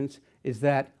important difference, is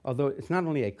that although it's not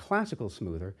only a classical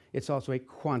smoother, it's also a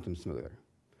quantum smoother,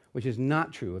 which is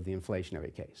not true of the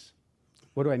inflationary case.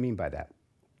 What do I mean by that?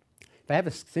 If I have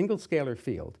a single scalar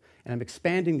field and I'm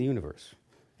expanding the universe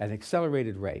at an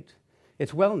accelerated rate,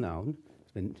 it's well known,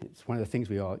 and it's one of the things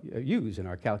we all use in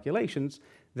our calculations,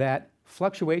 that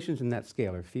fluctuations in that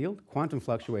scalar field, quantum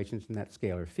fluctuations in that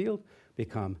scalar field,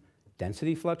 become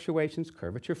density fluctuations,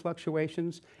 curvature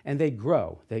fluctuations, and they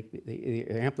grow. The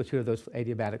amplitude of those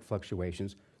adiabatic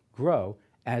fluctuations grow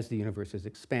as the universe is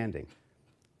expanding.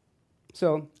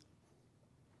 So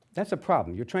that's a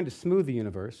problem. You're trying to smooth the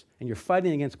universe, and you're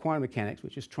fighting against quantum mechanics,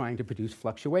 which is trying to produce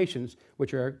fluctuations,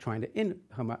 which are trying to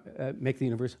make the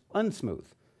universe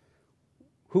unsmooth.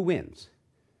 Who wins?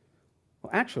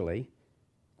 Well, actually,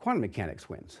 quantum mechanics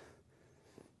wins.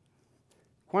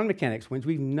 Quantum mechanics wins.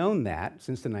 We've known that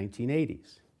since the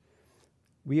 1980s.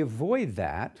 We avoid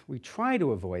that, we try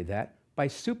to avoid that, by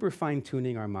super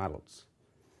fine-tuning our models.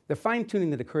 The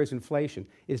fine-tuning that occurs in inflation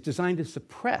is designed to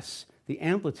suppress the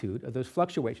amplitude of those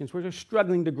fluctuations which are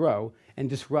struggling to grow and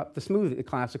disrupt the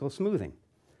classical smoothing.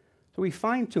 So we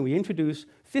fine-tune, we introduce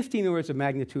 15 orders of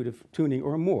magnitude of tuning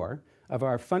or more of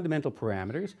our fundamental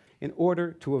parameters in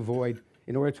order to avoid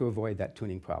that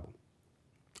tuning problem,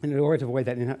 and in order to avoid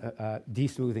that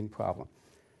de-smoothing problem.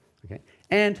 Okay?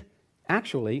 And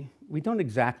actually, we don't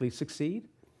exactly succeed.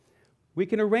 We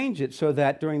can arrange it so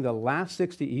that during the last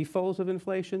 60 e-folds of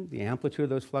inflation, the amplitude of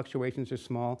those fluctuations are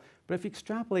small. But if you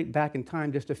extrapolate back in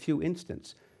time just a few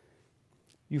instants,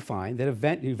 you find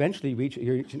that you eventually reach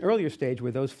an earlier stage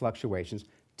where those fluctuations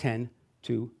tend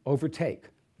to overtake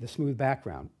the smooth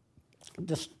background,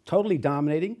 just totally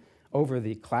dominating over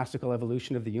the classical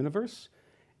evolution of the universe,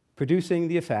 producing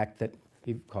the effect that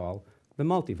we call the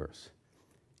multiverse.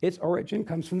 Its origin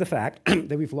comes from the fact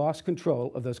that we've lost control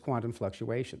of those quantum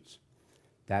fluctuations.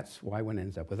 That's why one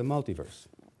ends up with a multiverse.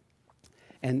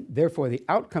 And therefore, the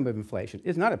outcome of inflation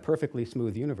is not a perfectly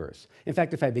smooth universe. In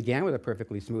fact, if I began with a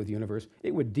perfectly smooth universe,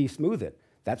 it would de-smooth it.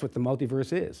 That's what the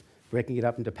multiverse is, breaking it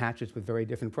up into patches with very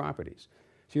different properties.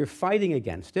 So you're fighting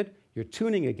against it, you're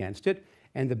tuning against it,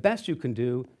 and the best you can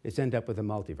do is end up with a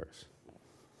multiverse.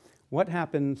 What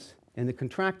happens in the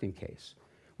contracting case?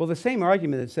 Well, the same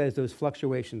argument that says those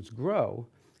fluctuations grow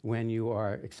when you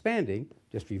are expanding,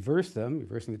 just reverse them,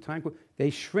 reversing the time, they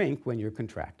shrink when you're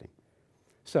contracting.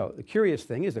 So the curious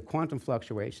thing is the quantum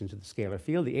fluctuations of the scalar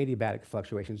field, the adiabatic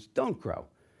fluctuations, don't grow.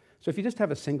 So if you just have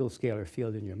a single scalar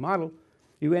field in your model,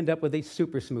 you end up with a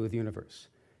super smooth universe.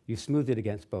 You smooth it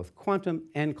against both quantum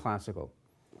and classical.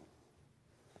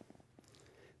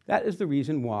 That is the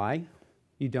reason why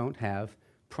you don't have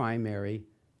primary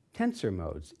tensor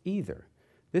modes either.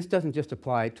 This doesn't just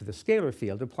apply to the scalar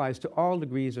field, it applies to all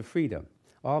degrees of freedom,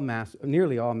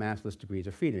 nearly all massless degrees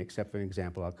of freedom, except for an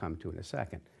example I'll come to in a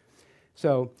second.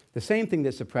 So the same thing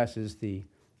that suppresses the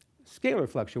scalar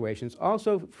fluctuations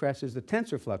also suppresses the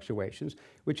tensor fluctuations,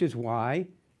 which is why,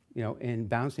 in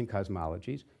bouncing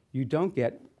cosmologies, you don't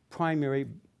get primary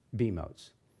B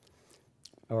modes,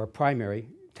 or primary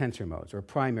tensor modes, or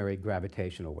primary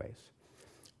gravitational waves.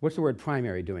 What's the word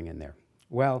primary doing in there?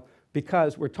 Well,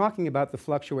 because we're talking about the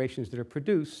fluctuations that are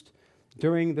produced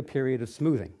during the period of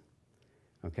smoothing,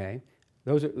 okay?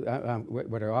 Those are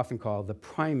what are often called the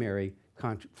primary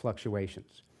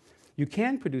fluctuations. You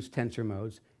can produce tensor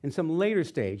modes in some late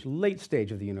stage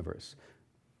of the universe.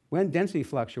 When density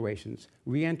fluctuations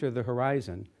re-enter the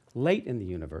horizon late in the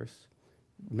universe,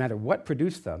 no matter what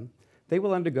produced them, they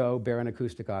will undergo baryon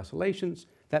acoustic oscillations.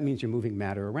 That means you're moving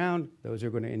matter around. Those are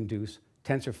going to induce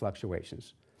tensor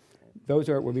fluctuations. Those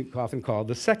are what we often call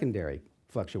the secondary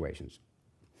fluctuations.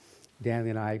 Daniel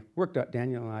and I worked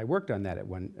on that at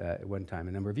one time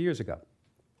a number of years ago.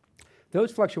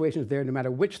 Those fluctuations there, no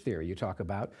matter which theory you talk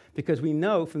about, because we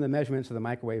know from the measurements of the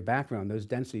microwave background those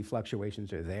density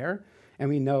fluctuations are there, and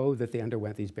we know that they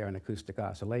underwent these barren acoustic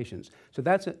oscillations. So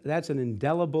that's an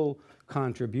indelible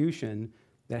contribution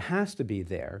that has to be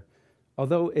there,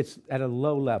 although it's at a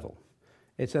low level.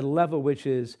 It's at a level which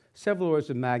is several orders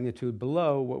of magnitude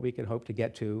below what we can hope to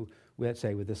get to, let's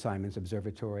say, with the Simons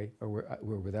Observatory or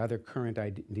with other current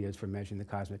ideas for measuring the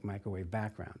cosmic microwave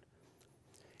background.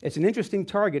 It's an interesting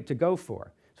target to go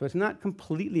for. So it's not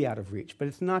completely out of reach, but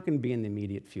it's not going to be in the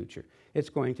immediate future. It's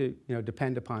going to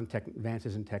depend upon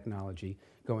advances in technology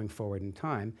going forward in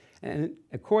time. And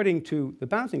according to the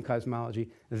bouncing cosmology,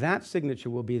 that signature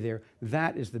will be there.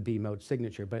 That is the B-mode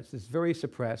signature, but it's this very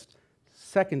suppressed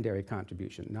secondary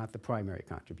contribution, not the primary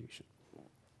contribution.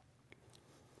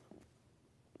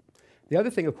 The other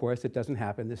thing, of course, that doesn't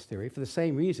happen in this theory for the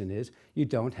same reason is you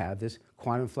don't have this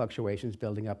quantum fluctuations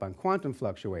building up on quantum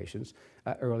fluctuations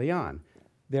early on.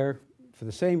 For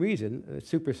the same reason,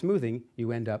 super smoothing,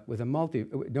 you end up with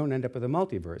don't end up with a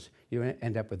multiverse. You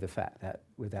end up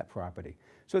with that property.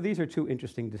 So these are two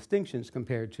interesting distinctions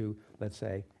compared to, let's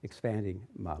say, expanding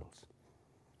models.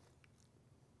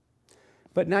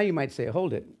 But now you might say,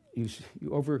 hold it,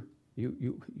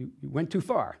 you went too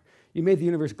far. You made the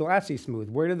universe glassy smooth.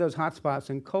 Where did those hot spots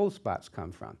and cold spots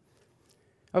come from?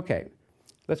 Okay,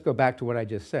 let's go back to what I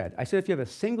just said. I said if you have a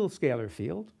single scalar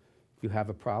field, you have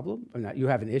a problem, or not, you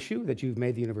have an issue that you've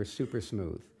made the universe super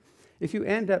smooth. If you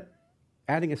end up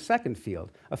adding a second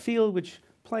field, a field which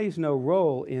plays no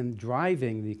role in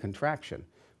driving the contraction,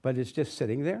 but is just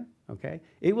sitting there, okay,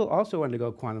 it will also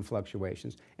undergo quantum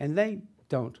fluctuations, and they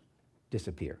don't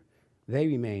disappear. They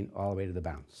remain all the way to the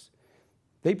bounce.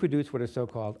 They produce what are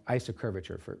so-called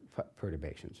isocurvature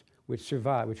perturbations, which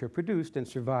are produced and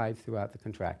survive throughout the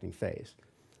contracting phase.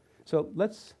 So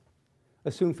let's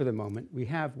assume for the moment we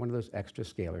have one of those extra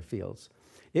scalar fields.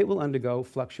 It will undergo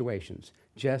fluctuations,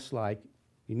 just like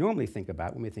you normally think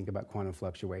about when we think about quantum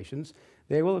fluctuations.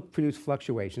 They will produce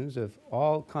fluctuations of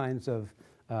all kinds of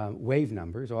wave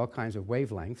numbers, all kinds of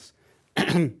wavelengths,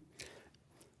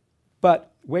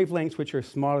 but wavelengths which are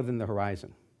smaller than the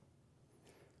horizon.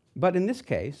 But in this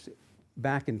case,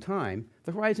 back in time,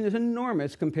 the horizon is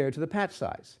enormous compared to the patch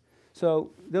size.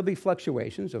 So there'll be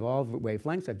fluctuations of all the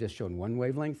wavelengths. I've just shown one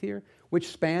wavelength here, which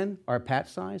span our patch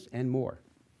size and more.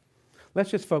 Let's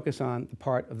just focus on the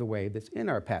part of the wave that's in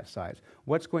our patch size.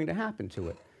 What's going to happen to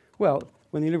it? Well,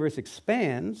 when the universe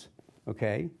expands,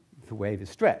 okay, the wave is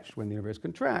stretched. When the universe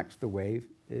contracts, the wave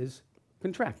is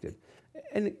contracted.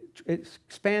 And it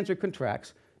expands or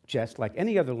contracts just like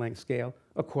any other length scale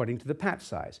according to the patch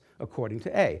size, according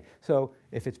to A. So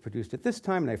if it's produced at this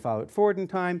time and I follow it forward in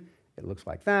time, it looks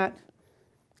like that.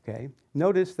 Okay.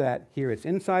 Notice that here it's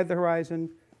inside the horizon.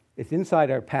 It's inside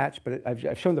our patch, but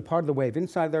I've shown the part of the wave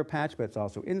inside our patch, but it's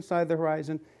also inside the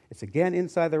horizon. It's again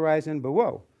inside the horizon, but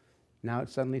whoa, now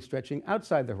it's suddenly stretching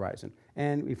outside the horizon.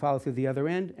 And we follow through the other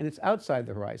end, and it's outside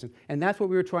the horizon. And that's what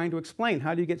we were trying to explain.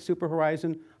 How do you get super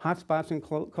horizon hot spots and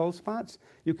cold spots?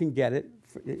 You can get it.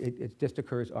 It just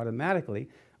occurs automatically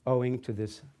owing to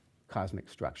this cosmic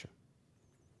structure.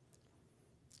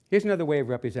 Here's another way of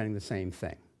representing the same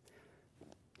thing.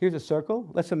 Here's a circle.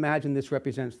 Let's imagine this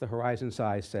represents the horizon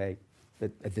size, say,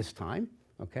 at this time.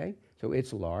 Okay? So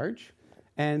it's large.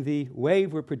 And the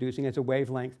wave we're producing is a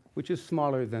wavelength which is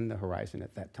smaller than the horizon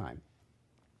at that time.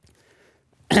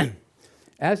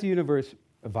 As the universe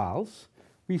evolves,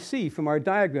 we see from our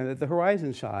diagram that the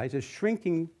horizon size is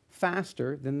shrinking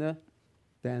faster than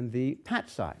the patch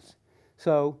size.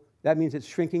 So that means it's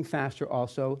shrinking faster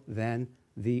also than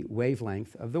the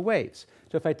wavelength of the waves.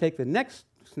 So if I take the next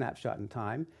snapshot in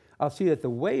time, I'll see that the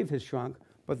wave has shrunk,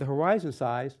 but the horizon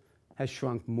size has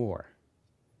shrunk more.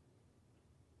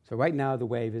 So right now the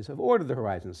wave is of order the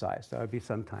horizon size. So that would be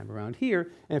sometime around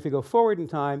here. And if we go forward in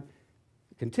time,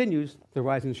 it continues, the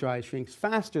horizon size shrinks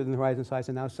faster than the horizon size,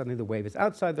 and now suddenly the wave is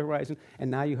outside the horizon, and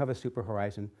now you have a super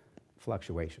horizon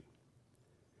fluctuation.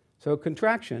 So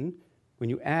contraction, when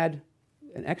you add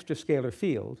an extra scalar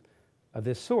field of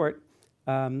this sort,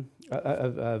 of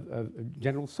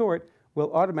general sort,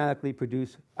 will automatically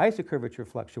produce isocurvature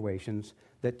fluctuations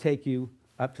that take you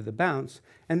up to the bounce.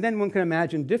 And then one can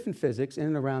imagine different physics in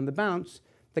and around the bounce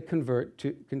that convert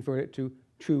it to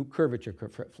true curvature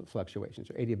fluctuations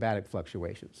or adiabatic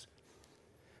fluctuations.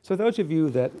 So those of you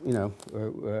that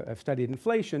have studied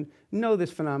inflation know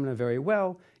this phenomenon very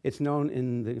well. It's known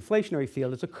in the inflationary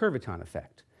field as a curvaton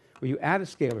effect, where you add a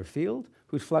scalar field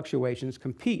whose fluctuations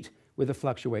compete with the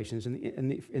fluctuations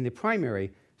in the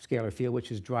primary scalar field,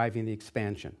 which is driving the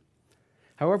expansion.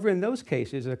 However, in those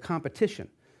cases, there's a competition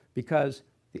because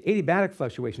the adiabatic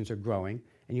fluctuations are growing,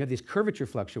 and you have these curvature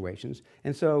fluctuations.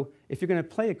 And so if you're going to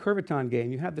play a curvaton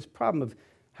game, you have this problem of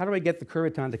how do I get the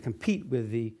curvaton to compete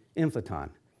with the inflaton?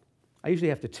 I usually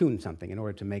have to tune something in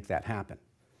order to make that happen.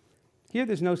 Here,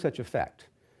 there's no such effect.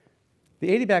 The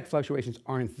adiabatic fluctuations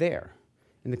aren't there.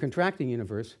 In the contracting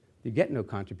universe, you get no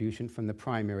contribution from the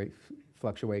primary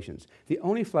fluctuations. The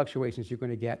only fluctuations you're going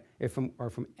to get are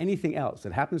from anything else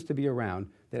that happens to be around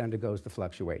that undergoes the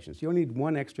fluctuations. You only need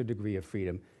one extra degree of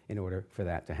freedom in order for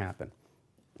that to happen.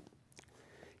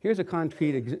 Here's a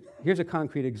concrete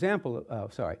example.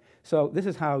 So this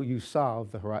is how you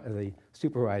solve the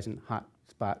superhorizon hot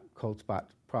spot, cold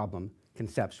spot problem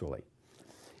conceptually.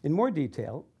 In more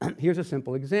detail, here's a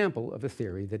simple example of a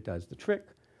theory that does the trick.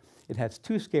 It has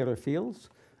two scalar fields,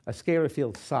 a scalar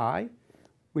field psi,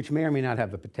 which may or may not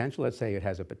have a potential. Let's say it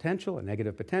has a potential, a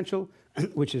negative potential,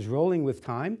 which is rolling with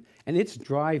time, and it's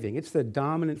driving. It's the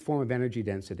dominant form of energy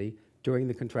density during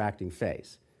the contracting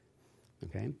phase.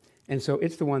 Okay? And so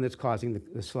it's the one that's causing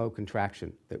the slow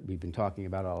contraction that we've been talking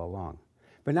about all along.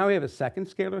 But now we have a second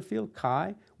scalar field,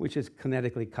 chi, which is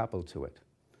kinetically coupled to it.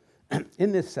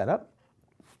 In this setup,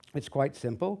 it's quite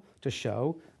simple to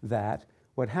show that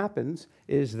what happens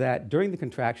is that during the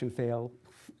contraction phase,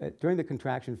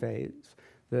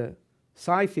 the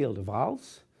psi field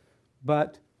evolves,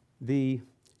 but the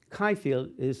chi field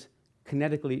is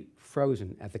kinetically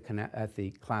frozen at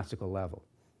the classical level.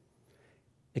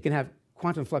 It can have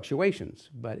quantum fluctuations,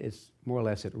 but it's more or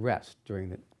less at rest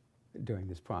during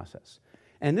this process.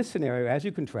 And in this scenario, as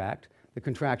you contract, the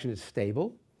contraction is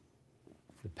stable.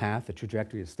 The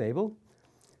trajectory is stable.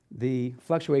 The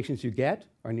fluctuations you get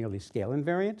are nearly scale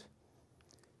invariant.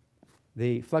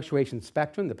 The fluctuation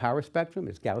spectrum, the power spectrum,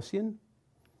 is Gaussian.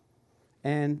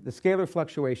 And the scalar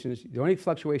fluctuations, the only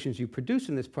fluctuations you produce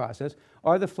in this process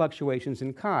are the fluctuations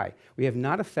in chi. We have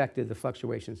not affected the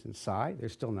fluctuations in psi. They're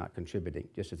still not contributing,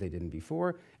 just as they didn't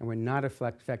before. And we're not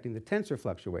affecting the tensor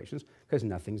fluctuations because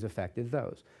nothing's affected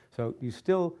those. So you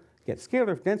still get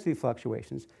scalar density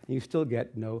fluctuations, and you still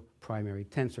get no primary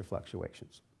tensor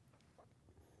fluctuations.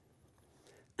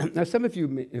 Now, some of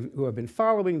you who have been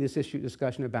following this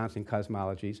discussion of bouncing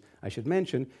cosmologies, I should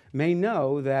mention, may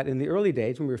know that in the early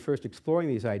days when we were first exploring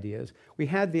these ideas, we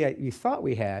thought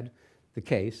we had the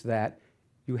case that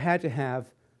you had to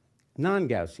have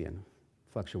non-Gaussian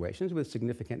fluctuations with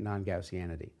significant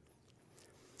non-Gaussianity.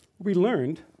 What we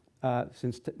learned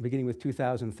beginning with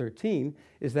 2013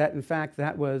 is that, in fact,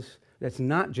 that's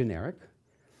not generic.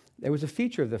 There was a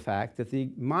feature of the fact that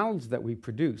the models that we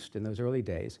produced in those early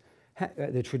days,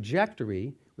 the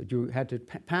trajectory that you had to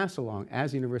pass along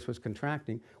as the universe was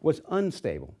contracting was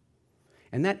unstable.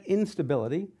 And that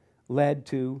instability led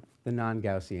to the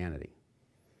non-Gaussianity.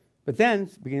 But then,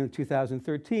 beginning with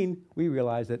 2013, we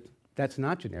realized that that's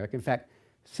not generic. In fact,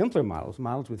 simpler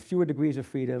models with fewer degrees of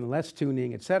freedom, less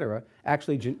tuning, et cetera,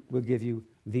 actually will give you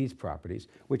these properties,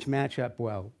 which match up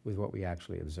well with what we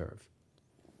actually observe.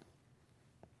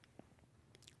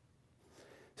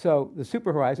 So the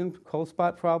superhorizon cold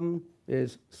spot problem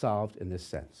is solved in this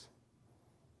sense.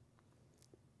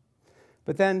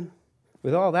 But then,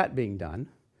 with all that being done,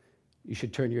 you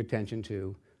should turn your attention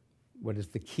to what is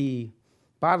the key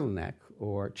bottleneck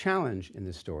or challenge in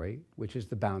this story, which is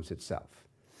the bounce itself.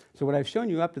 So what I've shown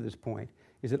you up to this point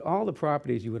is that all the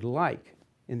properties you would like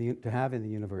to have in the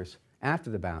universe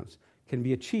after the bounce can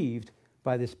be achieved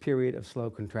by this period of slow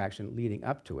contraction leading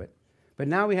up to it. But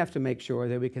now we have to make sure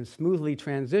that we can smoothly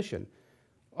transition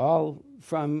all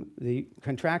from the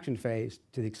contraction phase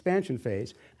to the expansion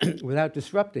phase without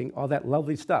disrupting all that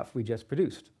lovely stuff we just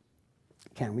produced.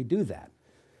 Can we do that?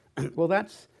 Well,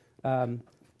 that's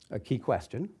a key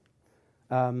question.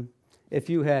 If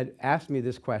you had asked me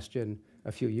this question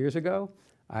a few years ago,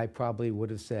 I probably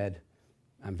would have said,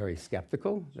 I'm very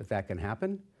skeptical that that can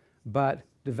happen. But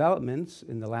developments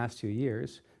in the last few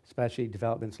years, especially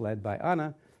developments led by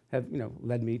Anna, have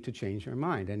led me to change my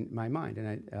mind.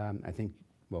 And I think,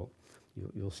 well,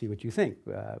 you'll see what you think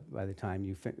by the time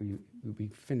we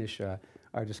finish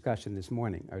our discussions this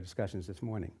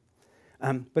morning.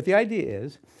 But the idea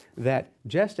is that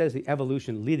just as the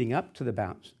evolution leading up to the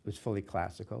bounce was fully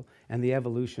classical, and the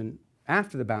evolution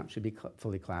after the bounce should be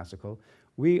fully classical,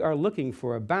 we are looking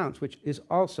for a bounce which is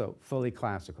also fully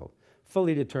classical,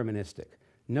 fully deterministic,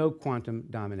 no quantum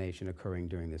domination occurring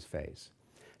during this phase.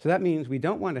 So that means we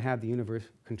don't want to have the universe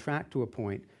contract to a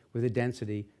point where the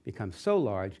density becomes so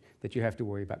large that you have to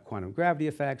worry about quantum gravity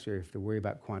effects or you have to worry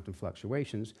about quantum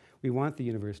fluctuations. We want the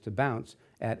universe to bounce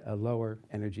at a lower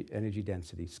energy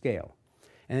density scale.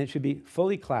 And it should be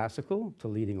fully classical to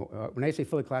leading, when I say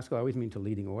fully classical, I always mean to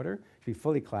leading order. It should be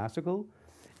fully classical.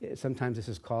 Sometimes this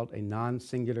is called a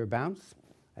non-singular bounce.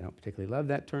 I don't particularly love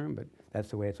that term, but that's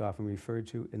the way it's often referred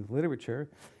to in the literature.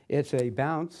 It's a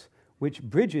bounce which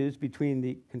bridges between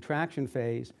the contraction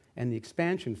phase and the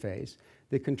expansion phase.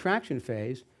 The contraction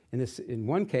phase, in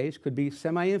one case, could be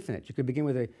semi-infinite. You could begin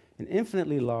with an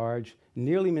infinitely large,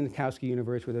 nearly Minkowski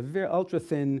universe with a very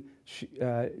ultra-thin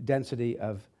density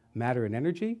of matter and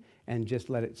energy, and just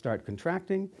let it start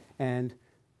contracting and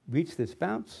reach this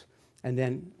bounce, and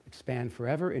then expand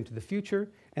forever into the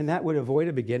future, and that would avoid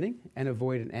a beginning and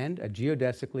avoid an end, a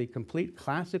geodesically complete,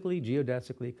 classically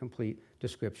geodesically complete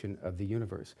description of the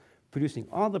universe, producing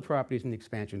all the properties in the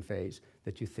expansion phase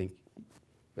that you think,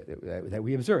 that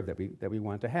we observe, that we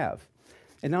want to have.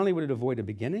 And not only would it avoid a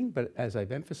beginning, but as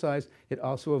I've emphasized, it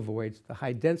also avoids the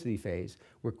high density phase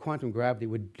where quantum gravity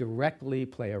would directly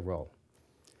play a role.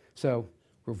 So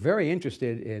we're very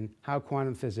interested in how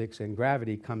quantum physics and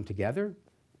gravity come together.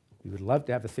 We would love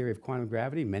to have a theory of quantum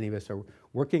gravity. Many of us are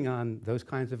working on those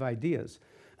kinds of ideas.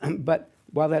 But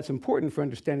while that's important for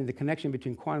understanding the connection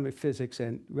between quantum physics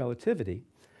and relativity,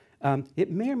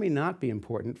 it may or may not be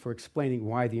important for explaining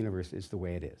why the universe is the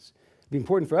way it is. It'd be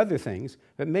important for other things,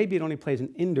 but maybe it only plays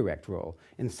an indirect role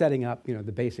in setting up,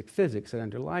 the basic physics that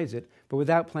underlies it, but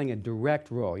without playing a direct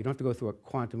role. You don't have to go through a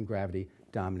quantum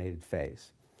gravity-dominated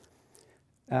phase.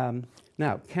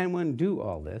 Now, can one do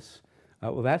all this?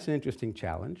 Well, that's an interesting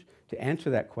challenge. To answer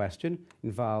that question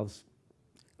involves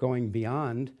going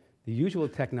beyond the usual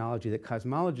technology that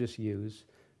cosmologists use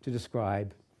to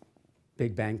describe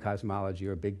Big Bang cosmology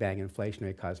or Big Bang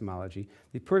inflationary cosmology.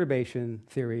 The perturbation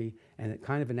theory and the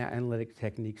kind of analytic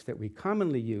techniques that we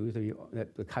commonly use,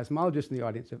 that the cosmologists in the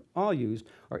audience have all used,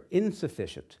 are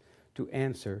insufficient to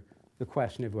answer the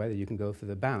question of whether you can go through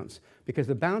the bounce, because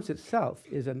the bounce itself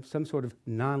is some sort of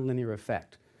nonlinear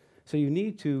effect. So you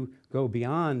need to go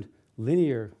beyond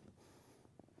linear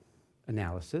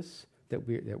analysis that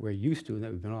we're used to and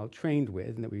that we've been all trained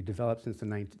with and that we've developed since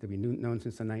known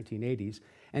since the 1980s,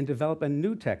 and develop a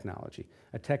new technology,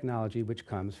 a technology which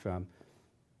comes from,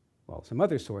 well, some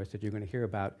other source that you're going to hear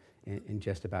about in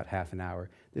just about half an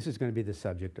hour. This is going to be the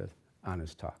subject of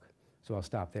Anna's talk. So I'll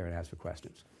stop there and ask for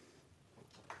questions.